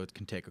jack, so it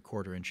can take a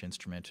quarter-inch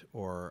instrument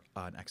or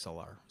an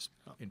XLR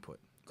input.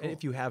 Cool.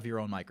 If you have your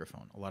own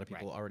microphone. A lot of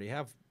people Right. already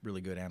have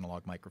really good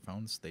analog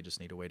microphones. They just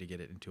need a way to get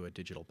it into a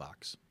digital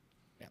box.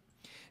 Yeah.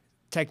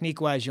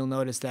 Technique-wise, you'll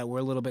notice that we're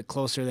a little bit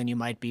closer than you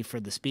might be for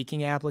the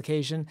speaking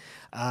application,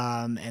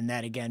 and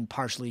that again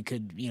partially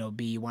could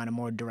be you want a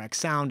more direct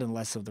sound and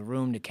less of the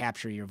room to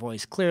capture your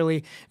voice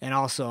clearly, and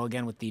also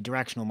again with the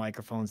directional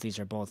microphones, these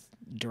are both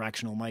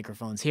directional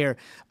microphones here.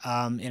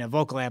 In a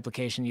vocal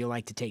application, you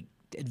like to take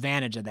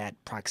advantage of that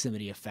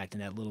proximity effect,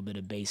 and that little bit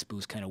of bass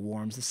boost kind of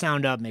warms the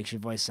sound up, makes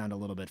your voice sound a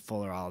little bit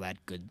fuller, all that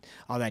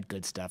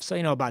good stuff. So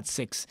about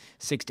 6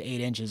 to 8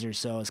 inches or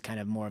so is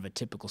kind of more of a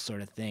typical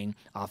sort of thing,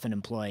 often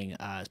employing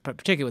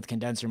particularly with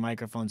condenser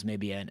microphones,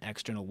 maybe an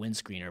external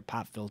windscreen or a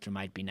pop filter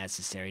might be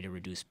necessary to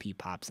reduce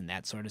p-pops and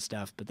that sort of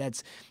stuff, but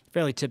that's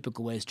fairly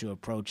typical ways to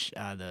approach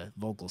the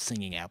vocal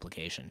singing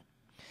application.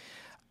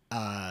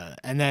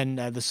 And then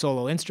the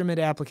solo instrument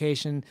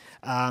application,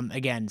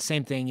 again,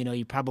 same thing.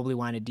 You probably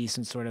want a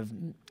decent sort of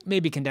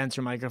maybe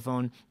condenser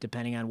microphone,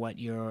 depending on what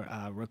you're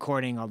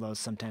recording. Although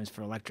sometimes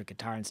for electric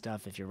guitar and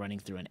stuff, if you're running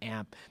through an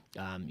amp,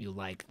 you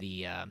like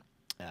the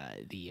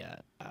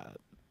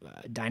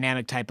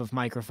dynamic type of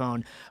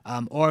microphone,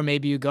 or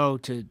maybe you go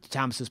to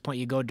Thomas's point,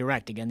 you go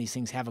direct. Again, these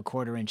things have a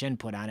 1/4-inch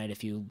input on it.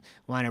 If you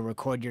want to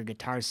record your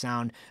guitar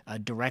sound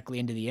directly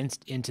into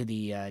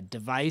the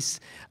device,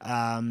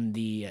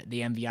 the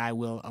MVI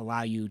will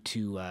allow you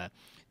to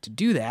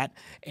do that,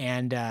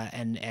 and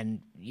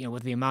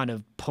with the amount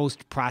of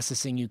post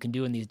processing you can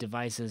do in these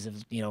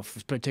devices,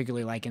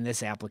 particularly like in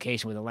this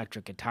application with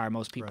electric guitar,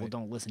 most people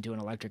don't listen to an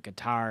electric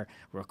guitar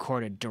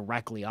recorded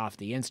directly off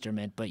the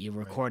instrument, but you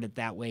record it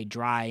that way,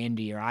 dry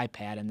into your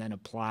iPad, and then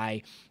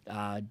apply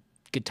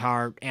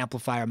guitar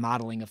amplifier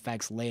modeling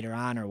effects later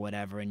on or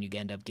whatever, and you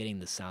end up getting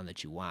the sound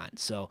that you want.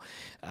 So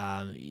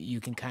you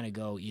can kind of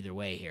go either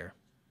way here.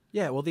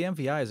 Yeah, well, the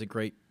MVI is a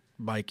great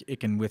mic. It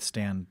can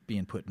withstand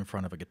being put in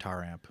front of a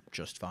guitar amp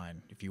just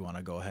fine. If you want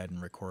to go ahead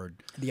and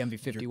record the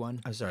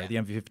MV51. The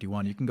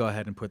MV51. You can go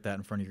ahead and put that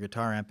in front of your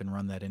guitar amp and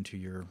run that into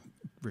your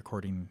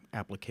recording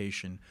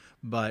application.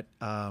 But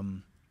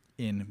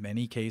in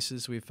many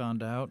cases, we've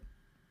found out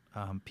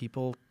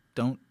people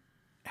don't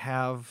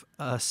have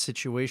a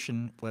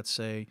situation, let's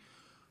say,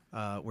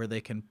 where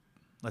they can.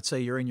 Let's say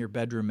you're in your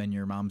bedroom and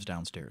your mom's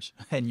downstairs,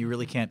 and you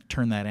really can't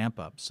turn that amp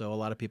up. So a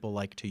lot of people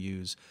like to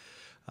use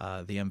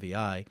the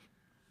MVI,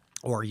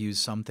 or use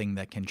something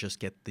that can just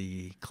get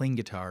the clean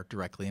guitar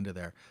directly into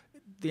there.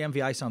 The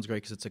MVI sounds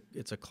great because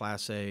it's a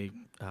Class A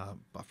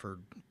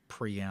buffered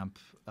preamp.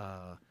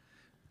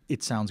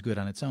 It sounds good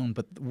on its own,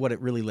 but what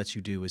it really lets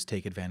you do is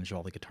take advantage of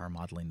all the guitar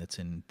modeling that's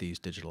in these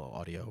digital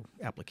audio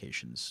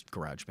applications,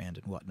 GarageBand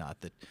and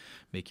whatnot, that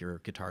make your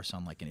guitar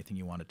sound like anything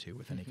you want it to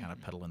with any kind of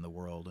pedal in the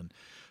world, and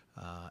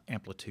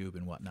amplitude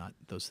and whatnot,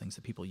 those things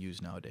that people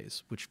use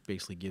nowadays, which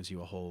basically gives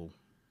you a whole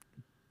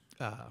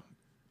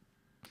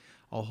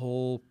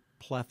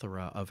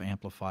plethora of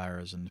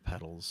amplifiers and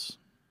pedals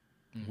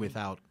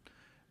without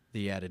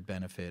the added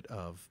benefit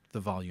of the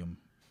volume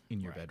in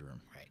your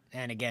bedroom. Right.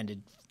 And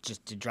again,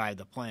 to drive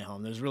the point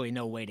home, there's really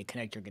no way to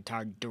connect your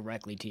guitar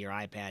directly to your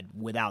iPad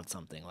without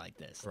something like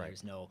this. Right.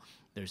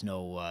 There's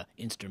no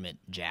instrument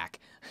jack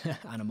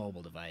on a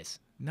mobile device.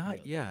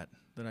 Not yet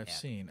that I've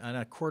seen. And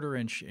a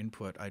 1/4-inch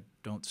input, I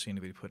don't see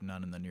anybody putting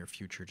on in the near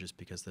future just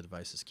because the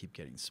devices keep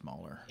getting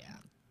smaller. Yeah.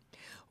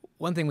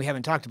 One thing we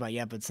haven't talked about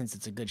yet, but since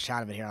it's a good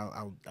shot of it here,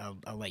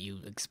 I'll let you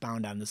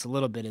expound on this a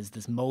little bit, is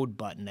this mode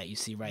button that you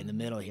see right in the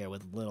middle here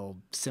with little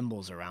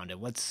symbols around it.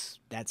 What's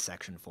that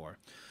section for?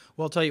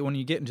 Well, I'll tell you, when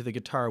you get into the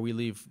guitar, we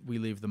leave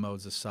the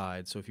modes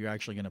aside. So if you're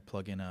actually going to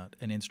plug in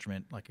an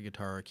instrument like a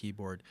guitar or a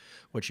keyboard,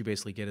 what you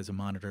basically get is a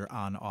monitor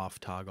on-off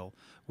toggle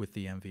with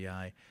the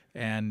MVI.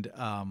 And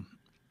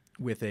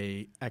with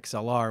a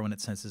XLR, when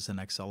it senses an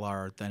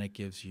XLR, then it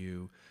gives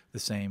you the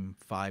same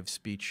 5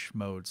 speech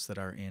modes that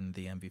are in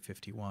the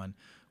MV51,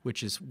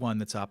 which is one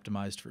that's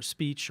optimized for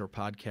speech or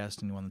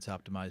podcasting, one that's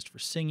optimized for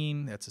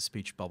singing. That's a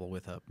speech bubble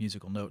with a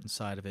musical note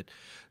inside of it.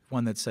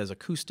 One that says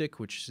acoustic,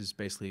 which is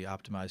basically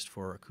optimized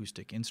for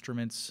acoustic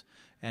instruments.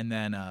 And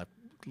then a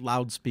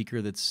loudspeaker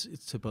it's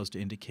supposed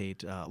to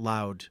indicate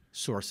loud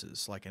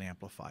sources, like an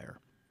amplifier.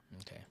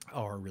 Okay.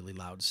 Or a really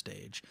loud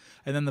stage.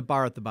 And then the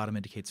bar at the bottom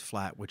indicates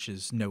flat, which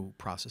is no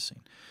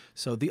processing.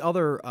 So the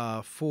other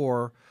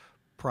 4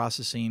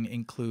 processing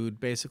include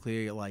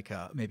basically like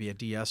maybe a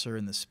de-esser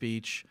in the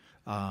speech,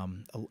 a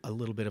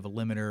little bit of a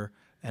limiter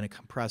and a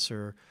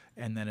compressor,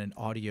 and then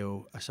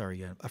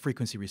a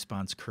frequency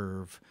response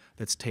curve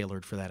that's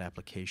tailored for that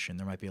application.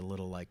 There might be a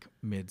little like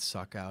mid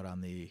suck out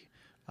on the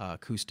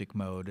acoustic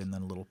mode, and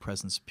then a little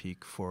presence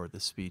peak for the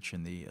speech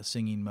and the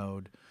singing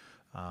mode,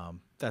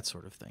 that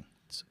sort of thing.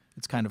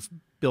 It's kind of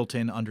built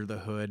in under the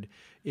hood.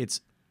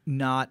 It's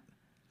not,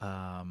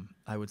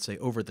 I would say,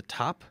 over the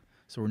top.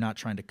 So we're not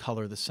trying to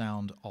color the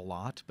sound a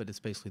lot, but it's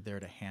basically there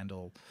to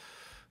handle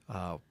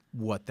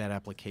what that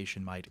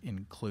application might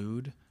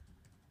include.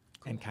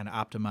 Cool. And kind of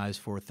optimize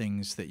for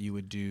things that you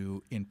would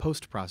do in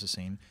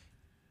post-processing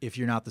if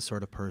you're not the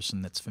sort of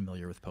person that's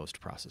familiar with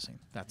post-processing.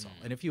 That's all.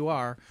 And if you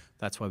are,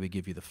 that's why we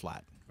give you the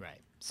flat.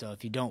 Right. So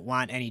if you don't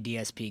want any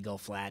DSP, go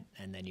flat,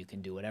 and then you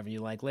can do whatever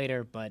you like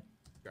later. But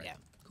yeah,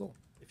 cool.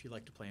 If you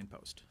like to play in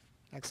post.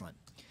 Excellent.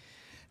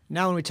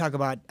 Now when we talk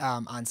about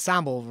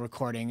ensemble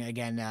recording,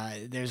 again,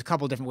 there's a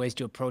couple different ways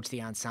to approach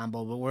the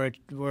ensemble, but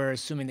we're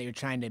assuming that you're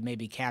trying to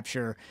maybe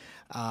capture,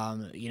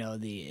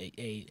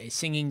 a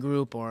singing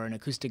group or an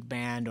acoustic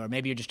band, or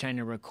maybe you're just trying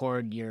to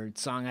record your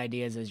song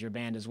ideas as your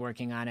band is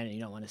working on it, and you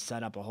don't want to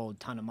set up a whole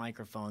ton of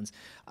microphones.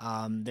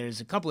 There's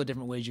a couple of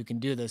different ways you can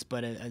do this,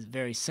 but a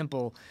very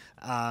simple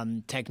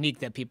technique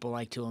that people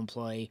like to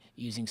employ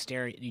using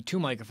 2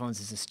 microphones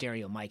is a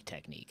stereo mic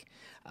technique.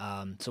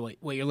 So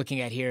what you're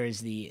looking at here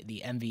is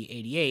the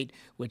MV88,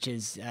 which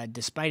is,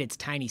 despite its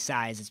tiny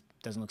size, it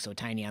doesn't look so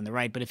tiny on the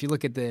right, but if you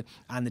look at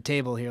on the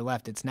table here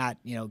left, it's not,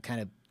 kind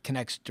of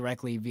connects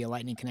directly via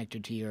Lightning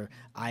connector to your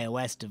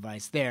iOS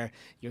device there.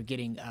 You're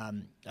getting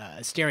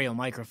a stereo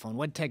microphone.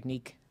 What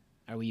technique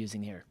are we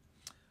using here?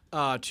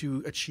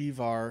 To achieve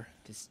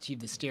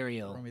the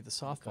stereo. Throw me the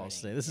softballs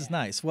today. This is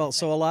nice. Well,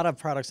 so a lot of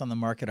products on the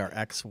market are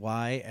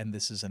XY, and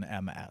this is an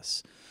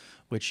MS,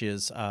 which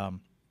is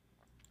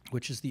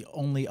which is the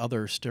only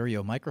other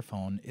stereo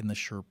microphone in the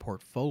Shure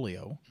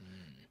portfolio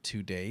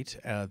to date.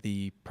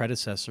 The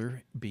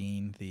predecessor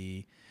being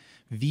the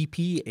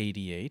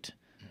VP88,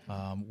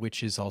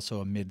 which is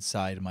also a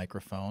mid-side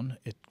microphone.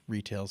 It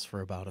retails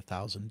for about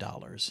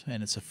 $1,000,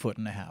 and it's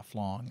 1.5 feet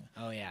long.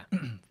 Oh yeah.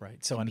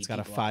 Right. So, and it's got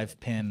a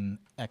 5-pin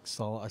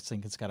XL. I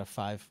think it's got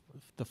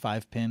the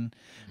 5-pin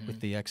with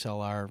the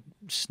XLR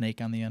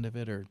snake on the end of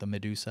it, or the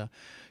Medusa.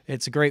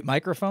 It's a great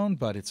microphone,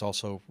 but it's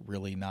also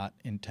really not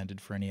intended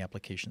for any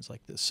applications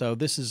like this. So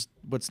this is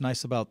what's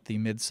nice about the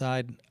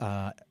mid-side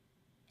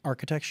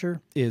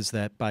architecture, is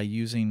that by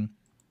using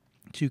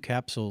 2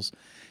 capsules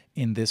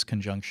in this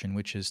conjunction,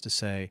 which is to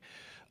say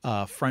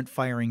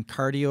front-firing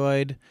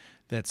cardioid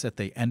that's at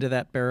the end of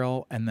that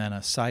barrel, and then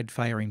a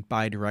side-firing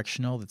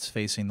bidirectional that's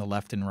facing the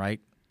left and right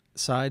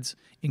sides,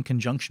 in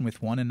conjunction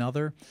with one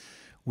another,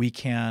 we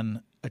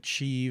can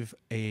achieve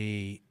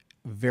a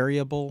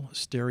variable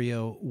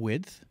stereo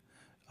width,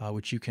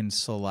 which you can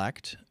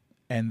select,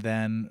 and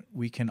then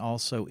we can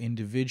also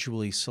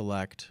individually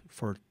select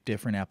for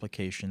different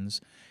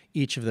applications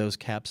each of those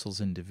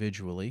capsules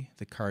individually,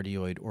 the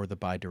cardioid or the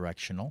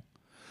bidirectional.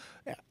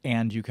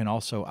 And you can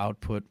also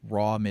output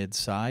raw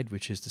mid-side,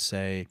 which is to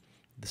say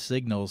the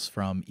signals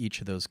from each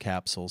of those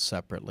capsules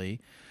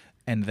separately,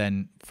 and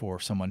then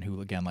for someone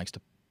who, again, likes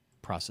to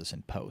process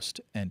in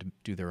post and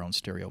do their own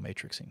stereo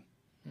matrixing.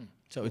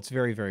 So it's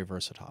very, very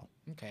versatile.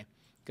 Okay.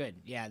 Good.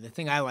 Yeah, the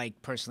thing I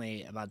like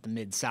personally about the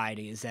mid-side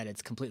is that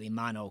it's completely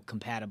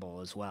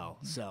mono-compatible as well.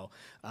 So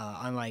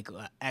unlike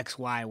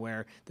XY,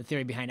 where the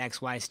theory behind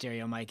XY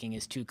stereo miking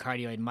is 2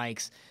 cardioid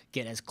mics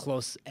get as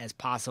close as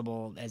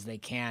possible as they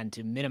can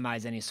to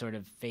minimize any sort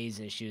of phase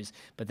issues,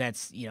 but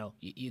that's,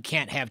 you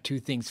can't have 2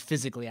 things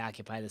physically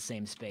occupy the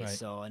same space. Right.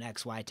 So an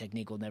XY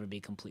technique will never be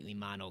completely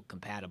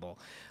mono-compatible.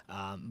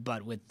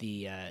 But with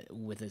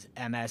this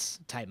MS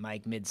type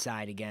mic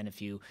mid-side, again,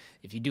 if you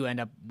do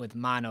end up with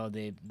mono,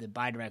 the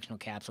bidirectional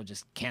capsule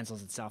just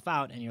cancels itself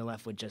out, and you're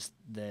left with just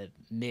the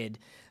mid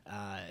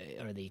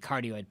or the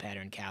cardioid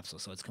pattern capsule.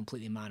 So it's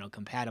completely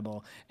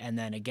mono-compatible. And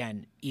then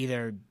again,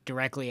 either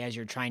directly as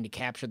you're trying to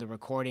capture the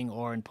recording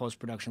or in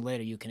post-production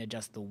later, you can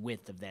adjust the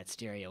width of that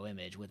stereo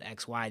image. With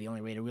XY, the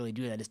only way to really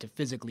do that is to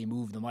physically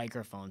move the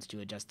microphones to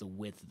adjust the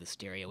width of the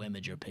stereo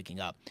image you're picking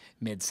up.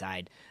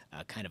 Mid-side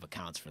kind of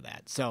accounts for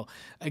that. So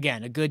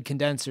again, a good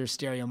condenser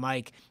stereo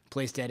mic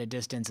placed at a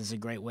distance is a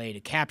great way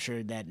to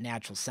capture that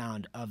natural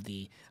sound of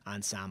the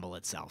ensemble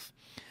itself.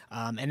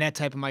 And that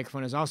type of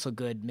microphone is also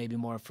good, maybe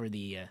more for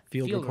the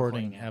field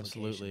recording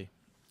absolutely.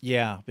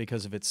 Yeah,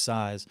 because of its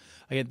size.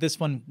 Again, this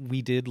one,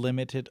 we did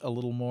limit it a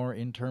little more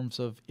in terms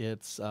of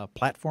its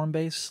platform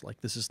base.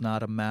 Like, this is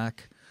not a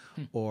Mac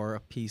or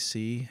a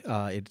PC.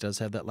 It does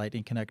have that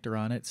lightning connector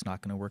on it. It's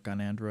not going to work on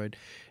Android.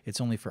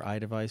 It's only for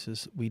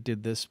iDevices. We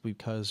did this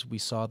because we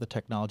saw the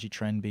technology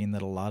trend being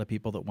that a lot of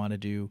people that want to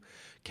do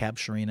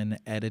capturing and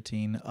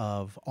editing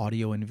of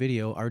audio and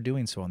video are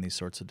doing so on these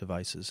sorts of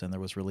devices, and there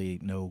was really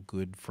no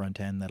good front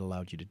end that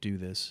allowed you to do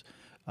this.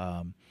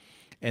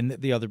 And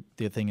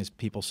the thing is,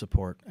 people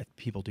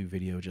do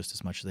video just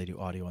as much as they do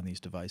audio on these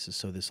devices,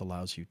 so this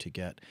allows you to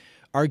get,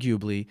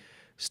 arguably,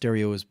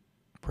 stereo is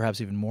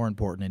perhaps even more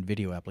important in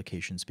video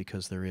applications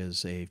because there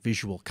is a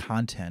visual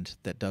content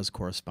that does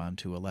correspond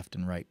to a left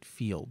and right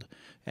field.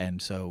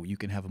 And so you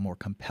can have a more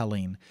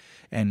compelling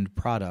end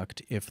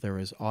product if there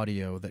is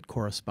audio that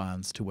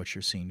corresponds to what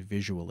you're seeing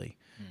visually.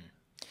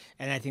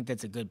 And I think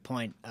that's a good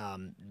point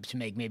to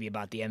make maybe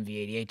about the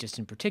MV88 just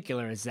in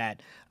particular, is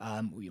that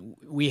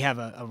we have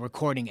a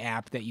recording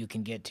app that you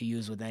can get to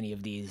use with any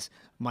of these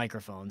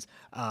microphones.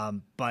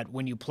 But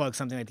when you plug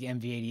something like the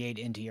MV88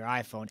 into your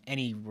iPhone,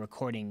 any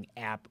recording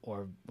app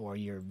or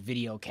your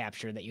video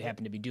capture that you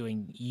happen to be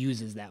doing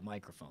uses that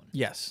microphone.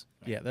 Yes.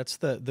 Right. Yeah, that's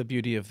the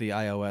beauty of the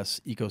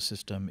iOS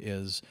ecosystem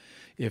is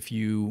if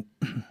you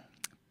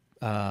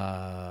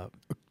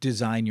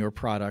design your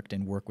product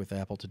and work with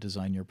Apple to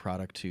design your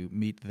product to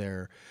meet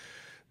their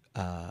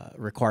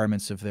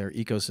requirements of their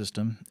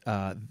ecosystem,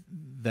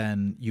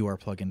 then you are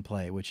plug and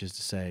play, which is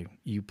to say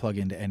you plug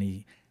into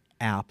any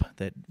app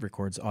that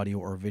records audio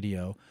or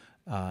video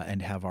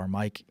and have our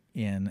mic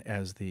in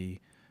as the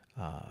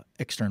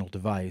external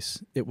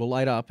device. It will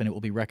light up and it will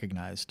be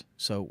recognized.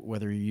 So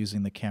whether you're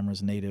using the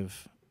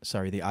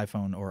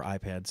iPhone or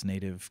iPad's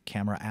native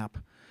camera app,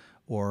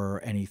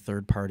 or any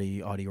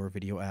third-party audio or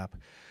video app,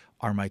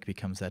 our mic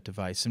becomes that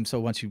device. And so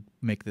once you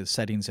make the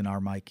settings in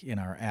our mic in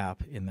our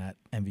app, in that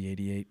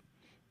MV88,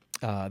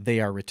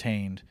 they are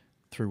retained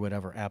through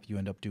whatever app you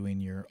end up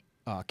doing your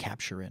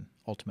capture in,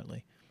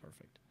 ultimately.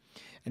 Perfect.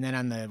 And then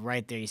on the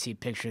right there, you see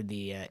pictured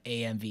the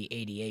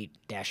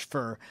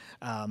AMV88-FUR,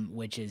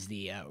 which is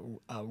the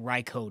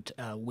Rycote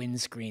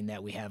windscreen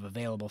that we have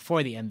available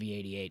for the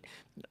MV88.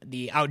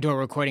 The outdoor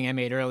recording I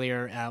made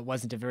earlier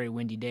wasn't a very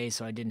windy day,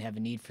 so I didn't have a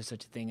need for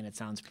such a thing, and it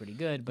sounds pretty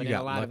good. But I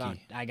got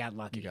lucky. I got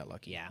lucky. You got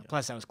lucky. Yeah.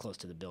 Plus, I was close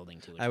to the building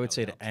too. I would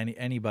say to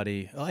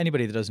anybody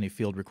that does any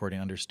field recording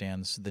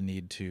understands the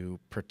need to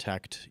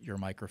protect your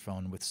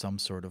microphone with some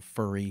sort of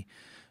furry.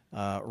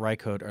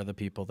 Rycote are the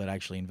people that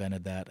actually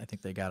invented that. I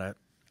think they got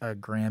a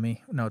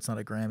Grammy. No, it's not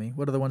a Grammy.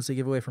 What are the ones they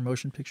give away for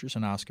motion pictures?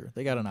 An Oscar.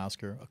 They got an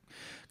Oscar a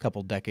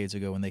couple decades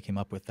ago when they came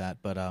up with that,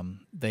 but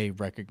they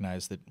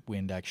recognize that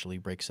wind actually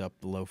breaks up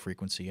the low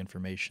frequency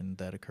information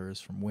that occurs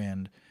from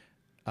wind.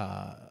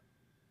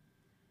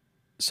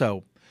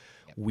 So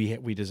we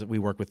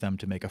work with them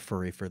to make a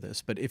furry for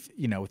this. But if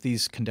with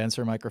these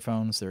condenser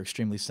microphones, they're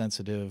extremely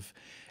sensitive.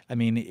 I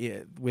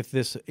mean, with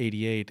this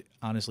 88,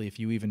 honestly, if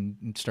you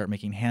even start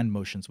making hand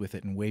motions with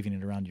it and waving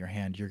it around your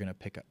hand, you're going to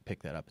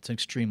pick that up. It's an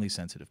extremely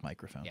sensitive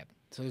microphone. Yep.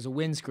 So there's a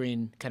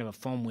windscreen, kind of a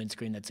foam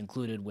windscreen that's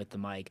included with the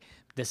mic.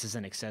 This is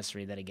an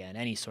accessory that, again,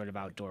 any sort of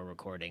outdoor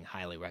recording,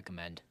 highly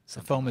recommend. The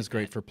foam is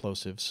great for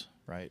plosives,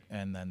 right?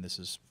 And then this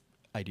is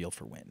ideal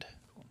for wind.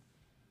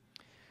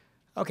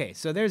 Okay,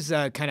 so there's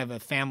kind of a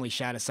family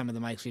shot of some of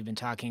the mics we've been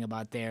talking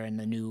about there in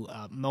the new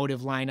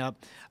Motive lineup.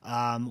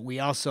 We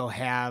also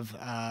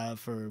have,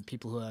 for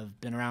people who have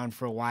been around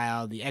for a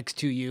while, the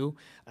X2U,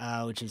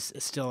 which is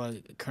still a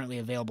currently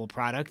available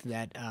product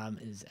that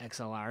is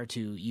XLR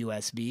to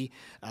USB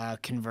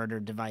converter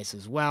device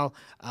as well.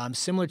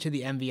 Similar to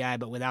the MVI,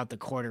 but without the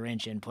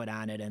 1/4-inch input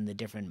on it and the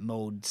different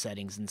mode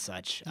settings and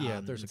such.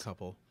 Yeah, there's a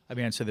couple. I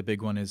mean, I'd say the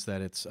big one is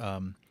that it's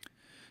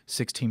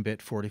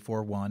 16-bit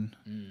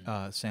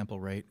 44.1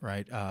 sample rate,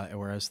 right?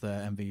 Whereas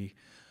the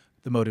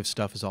Motive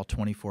stuff is all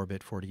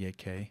 24-bit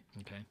 48K.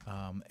 Okay.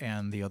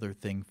 And the other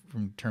thing,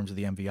 in terms of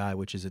the MVI,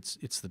 which is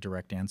it's the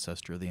direct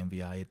ancestor of the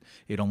MVI.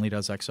 It only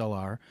does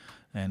XLR,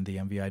 and the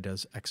MVI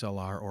does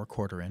XLR or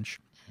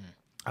 1/4-inch.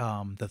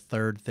 The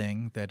third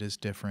thing that is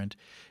different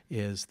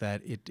is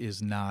that it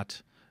is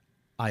not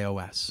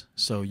iOS,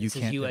 so you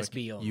can't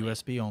USB only.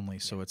 USB only,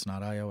 so it's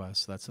not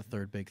iOS. That's the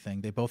third big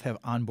thing. They both have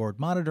onboard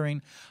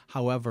monitoring.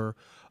 However,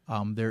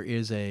 there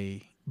is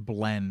a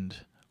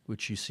blend,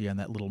 which you see on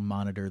that little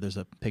monitor. There's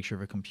a picture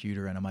of a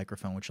computer and a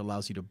microphone, which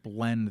allows you to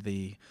blend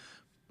the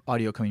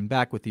audio coming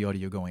back with the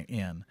audio going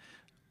in.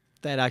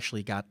 That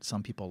actually got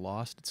some people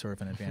lost. It's sort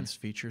of an advanced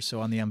feature. So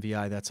on the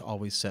MVI, that's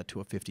always set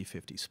to a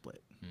 50-50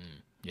 split.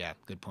 Yeah,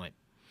 good point.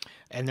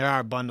 And there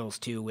are bundles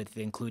too with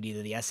include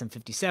either the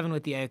SM57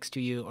 with the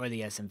X2U or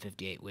the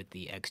SM58 with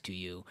the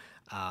X2U.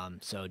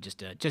 So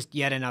just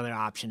yet another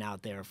option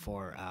out there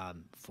for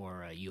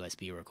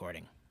USB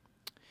recording.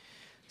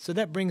 So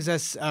that brings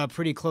us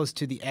pretty close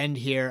to the end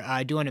here.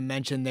 I do want to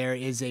mention there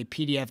is a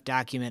PDF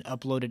document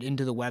uploaded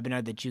into the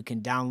webinar that you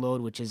can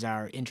download, which is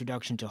our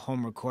Introduction to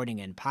Home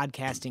Recording and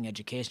Podcasting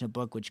educational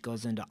book, which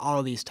goes into all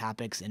of these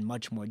topics in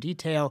much more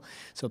detail.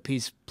 So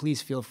please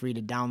feel free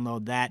to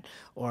download that,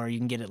 or you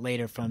can get it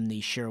later from the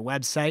Shure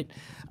website.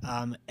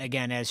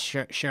 Again, as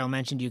Cheryl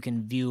mentioned, you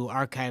can view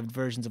archived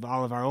versions of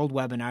all of our old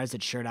webinars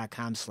at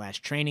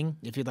shure.com/training.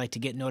 If you'd like to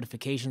get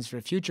notifications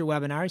for future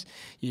webinars,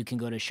 you can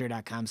go to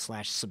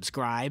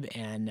shure.com/subscribe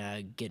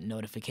and get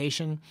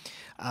notification.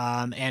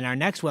 And our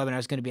next webinar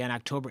is going to be on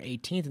October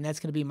 18th, and that's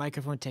going to be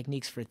microphone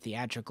techniques for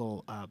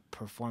theatrical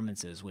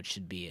performances, which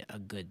should be a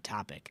good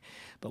topic.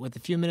 But with the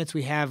few minutes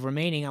we have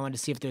remaining, I wanted to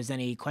see if there's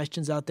any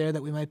questions out there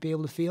that we might be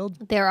able to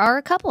field. There are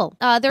a couple.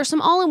 There are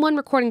some all-in-one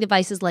recording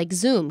devices like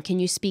Zoom. Can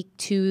you speak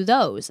to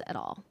those at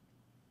all?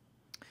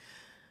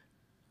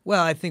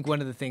 Well, I think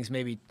one of the things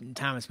maybe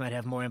Thomas might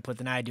have more input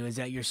than I do is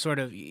that you're sort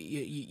of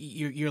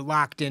you're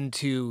locked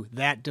into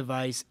that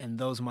device and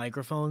those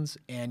microphones,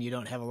 and you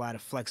don't have a lot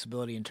of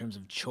flexibility in terms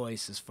of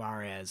choice as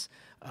far as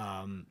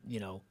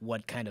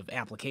what kind of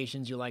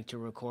applications you like to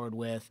record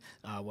with,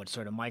 what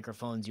sort of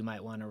microphones you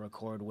might want to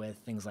record with,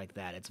 things like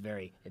that. It's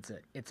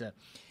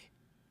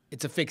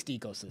a fixed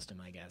ecosystem,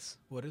 I guess.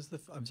 What is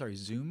I'm sorry,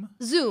 Zoom?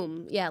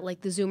 Zoom, yeah,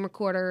 like the Zoom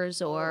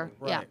recorders or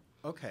right. Yeah.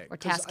 Okay. Or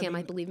Tascam,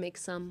 I believe,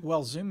 makes some.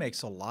 Well, Zoom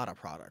makes a lot of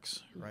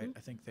products, right? I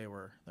think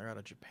they're out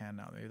of Japan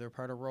now. Maybe they're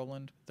part of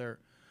Roland. They're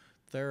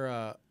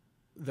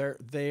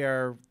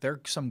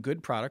some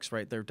good products,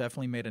 right? They're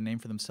definitely made a name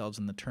for themselves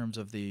in the terms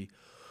of the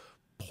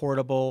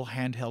portable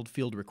handheld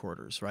field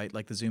recorders, right?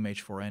 Like the Zoom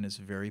H4n is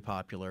very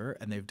popular,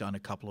 and they've done a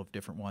couple of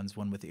different ones.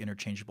 One with the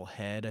interchangeable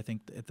head, I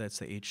think that's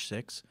the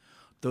H6.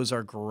 Those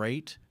are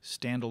great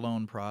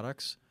standalone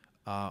products.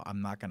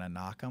 I'm not going to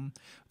knock them.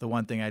 The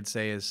one thing I'd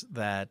say is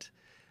that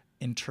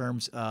in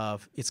terms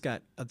of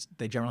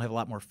they generally have a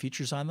lot more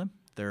features on them.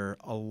 They're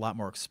a lot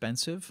more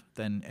expensive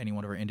than any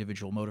one of our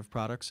individual Motive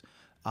products.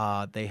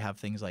 They have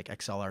things like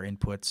XLR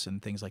inputs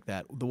and things like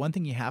that. The one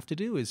thing you have to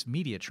do is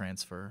media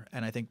transfer,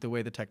 and I think the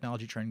way the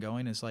technology trend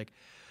going is like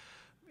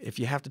if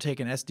you have to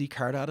take an SD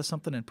card out of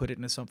something and put it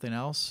into something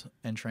else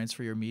and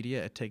transfer your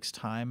media, it takes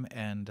time,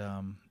 and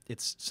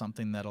it's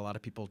something that a lot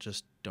of people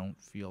just don't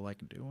feel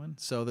like doing.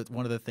 So that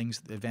one of the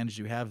advantage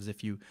you have is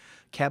if you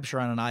capture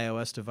on an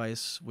iOS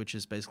device, which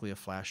is basically a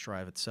flash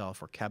drive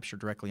itself, or capture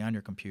directly on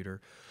your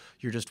computer,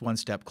 you're just one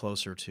step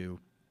closer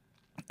to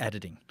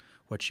editing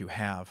what you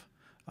have.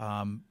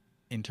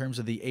 In terms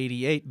of the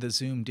 88, the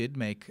Zoom did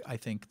make, I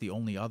think, the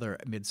only other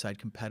mid-side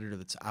competitor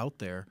that's out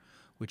there,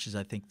 which is,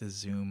 I think, the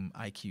Zoom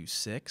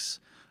IQ6.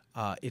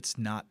 It's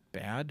not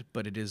bad,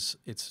 but it's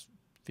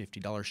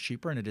 $50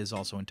 cheaper, and it is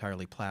also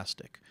entirely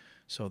plastic.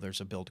 So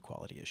there's a build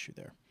quality issue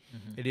there.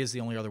 It is the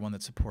only other one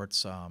that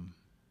supports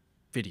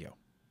video.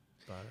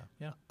 But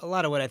yeah. A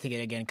lot of what I think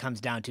it again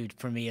comes down to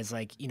for me is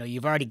like,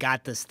 you've already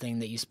got this thing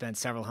that you spent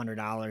several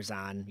 $100s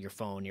on, your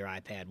phone, your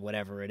iPad,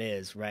 whatever it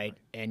is, right?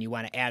 And you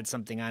want to add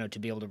something on it to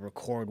be able to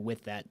record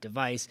with that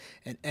device.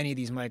 And any of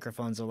these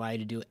microphones allow you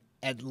to do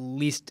at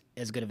least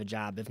as good of a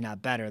job, if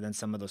not better, than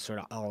some of those sort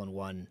of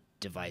all-in-one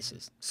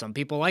devices. Some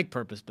people like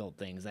purpose-built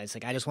things. It's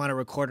like, I just want to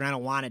record and I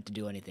don't want it to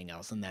do anything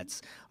else, and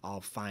that's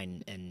all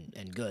fine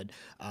and good.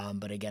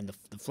 But again,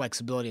 the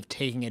flexibility of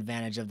taking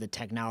advantage of the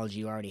technology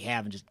you already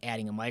have and just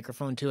adding a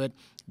microphone to it,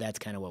 that's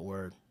kind of what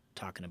we're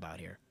talking about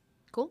here.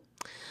 Cool.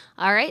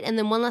 All right, and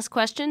then one last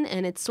question,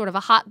 and it's sort of a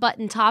hot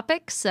button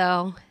topic,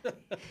 so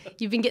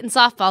you've been getting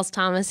softballs,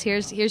 Thomas.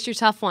 Here's your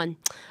tough one.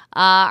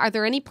 Are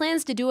there any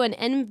plans to do an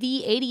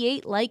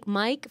NV88-like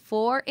mic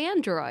for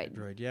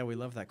Android? Yeah, we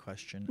love that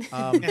question.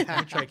 Let me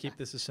try to keep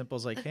this as simple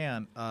as I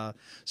can.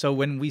 So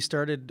when we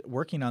started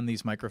working on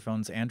these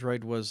microphones,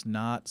 Android was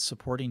not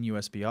supporting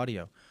USB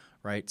audio,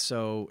 right?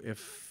 So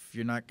if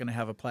you're not going to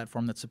have a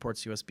platform that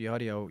supports USB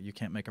audio, you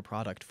can't make a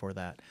product for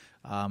that.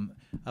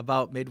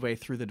 About midway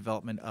through the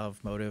development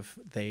of Motive,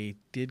 they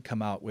did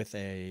come out with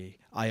an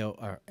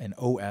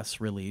OS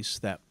release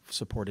that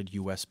supported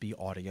USB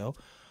audio.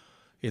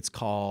 It's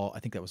called, I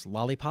think that was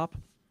Lollipop.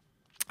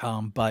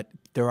 But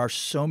there are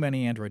so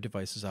many Android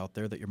devices out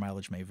there that your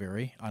mileage may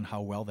vary on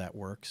how well that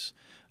works.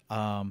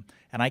 And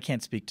I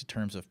can't speak to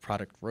terms of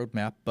product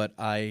roadmap, but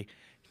I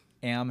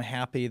am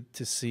happy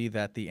to see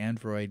that the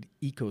Android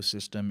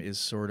ecosystem is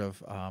sort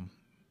of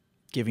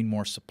giving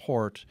more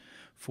support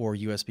for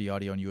USB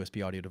audio and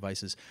USB audio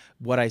devices.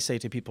 What I say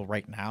to people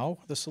right now,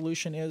 the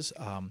solution is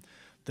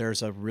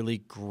there's a really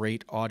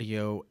great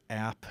audio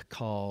app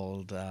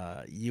called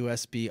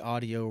USB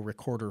Audio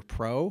Recorder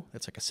Pro.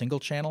 It's like a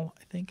single channel,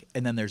 I think.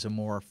 And then there's a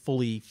more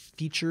fully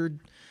featured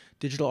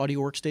digital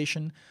audio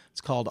workstation.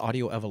 It's called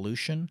Audio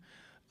Evolution.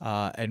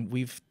 And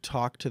we've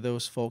talked to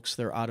those folks.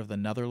 They're out of the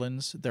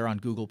Netherlands. They're on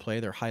Google Play.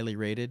 They're highly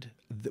rated.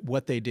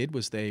 What they did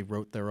was they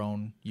wrote their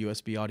own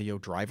USB audio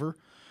driver,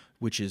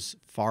 which is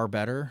far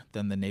better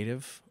than the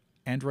native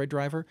Android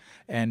driver.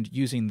 And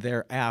using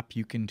their app,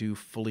 you can do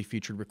fully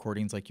featured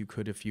recordings like you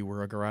could if you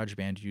were a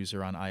GarageBand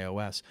user on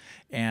iOS.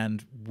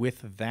 And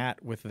with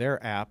that, with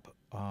their app,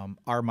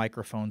 our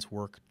microphones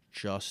work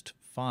just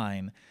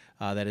fine.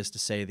 That is to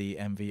say the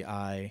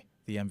MVI,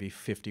 the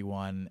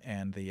MV51,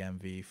 and the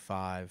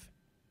MV5,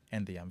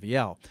 and the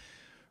MVL,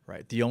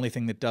 right? The only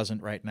thing that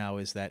doesn't right now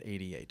is that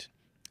 88.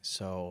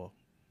 So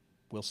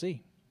we'll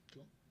see.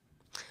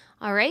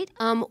 All right.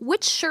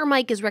 Which Shure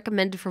mic is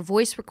recommended for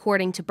voice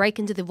recording to break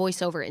into the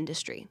voiceover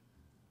industry?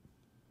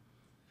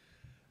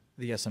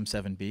 The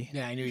SM7B.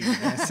 Yeah, I knew you were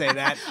going to say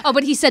that. Oh,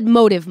 but he said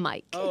Motive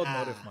mic. Oh,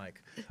 Motive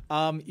mic.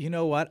 You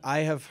know what?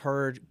 I have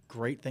heard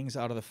great things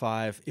out of the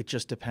 5. It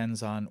just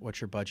depends on what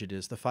your budget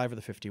is. The 5 or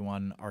the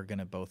 51 are going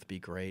to both be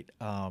great.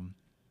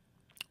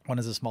 One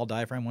is a small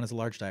diaphragm, one is a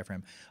large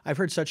diaphragm. I've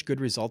heard such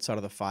good results out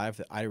of the 5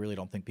 that I really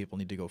don't think people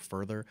need to go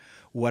further.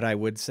 What I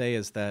would say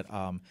is that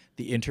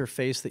the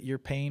interface that you're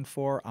paying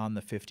for on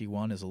the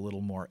 51 is a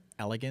little more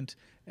elegant,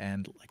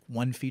 and like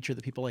one feature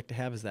that people like to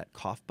have is that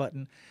cough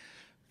button.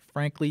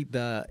 Frankly,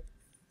 the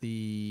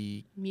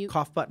Mute.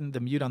 cough button,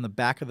 the mute on the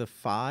back of the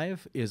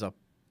 5 is a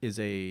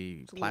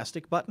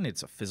plastic button.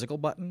 It's a physical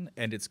button,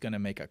 and it's going to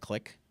make a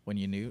click when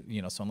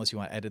so unless you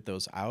want to edit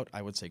those out,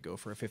 I would say go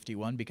for a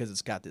 51 because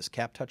it's got this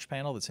cap touch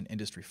panel that's an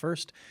industry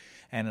first,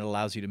 and it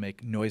allows you to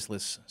make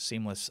noiseless,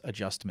 seamless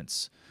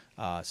adjustments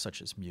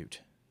such as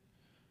mute.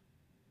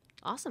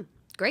 Awesome.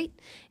 Great.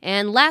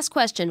 And last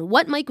question.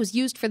 What mic was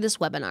used for this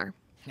webinar?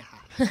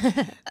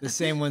 The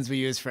same ones we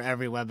use for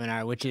every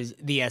webinar, which is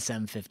the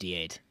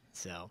SM58.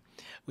 So,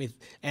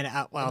 and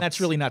that's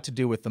really not to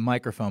do with the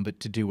microphone,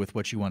 but to do with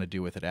what you want to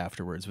do with it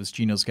afterwards. Was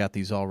Gino's got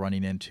these all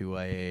running into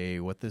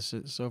what this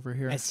is over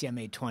here?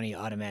 SCM820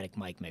 automatic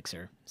mic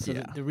mixer. So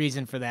Yeah. the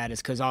reason for that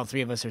is because all 3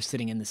 of us are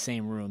sitting in the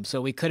same room.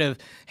 So we could have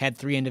had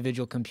 3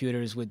 individual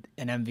computers with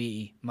an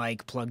MV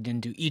mic plugged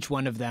into each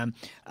one of them,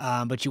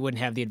 but you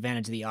wouldn't have the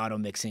advantage of the auto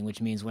mixing,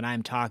 which means when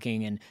I'm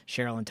talking and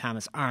Cheryl and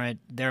Thomas aren't,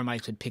 their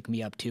mics would pick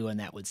me up too, and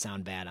that would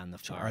sound bad on the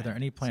far Are there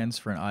end. any plans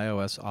for an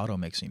iOS auto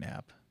mixing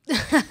app?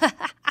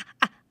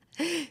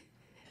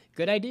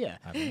 Good idea.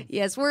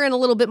 Yes, we're in a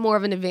little bit more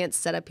of an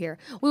advanced setup here.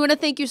 We want to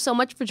thank you so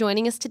much for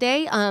joining us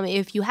today.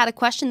 If you had a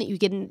question that you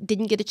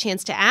didn't get a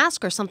chance to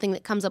ask or something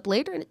that comes up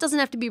later, and it doesn't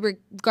have to be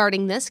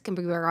regarding this, it can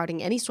be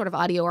regarding any sort of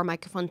audio or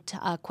microphone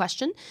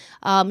question,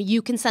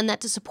 you can send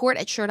that to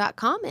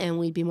support@shure.com, and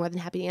we'd be more than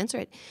happy to answer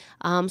it.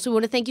 So we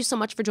want to thank you so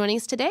much for joining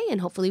us today,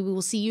 and hopefully we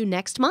will see you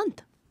next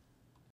month.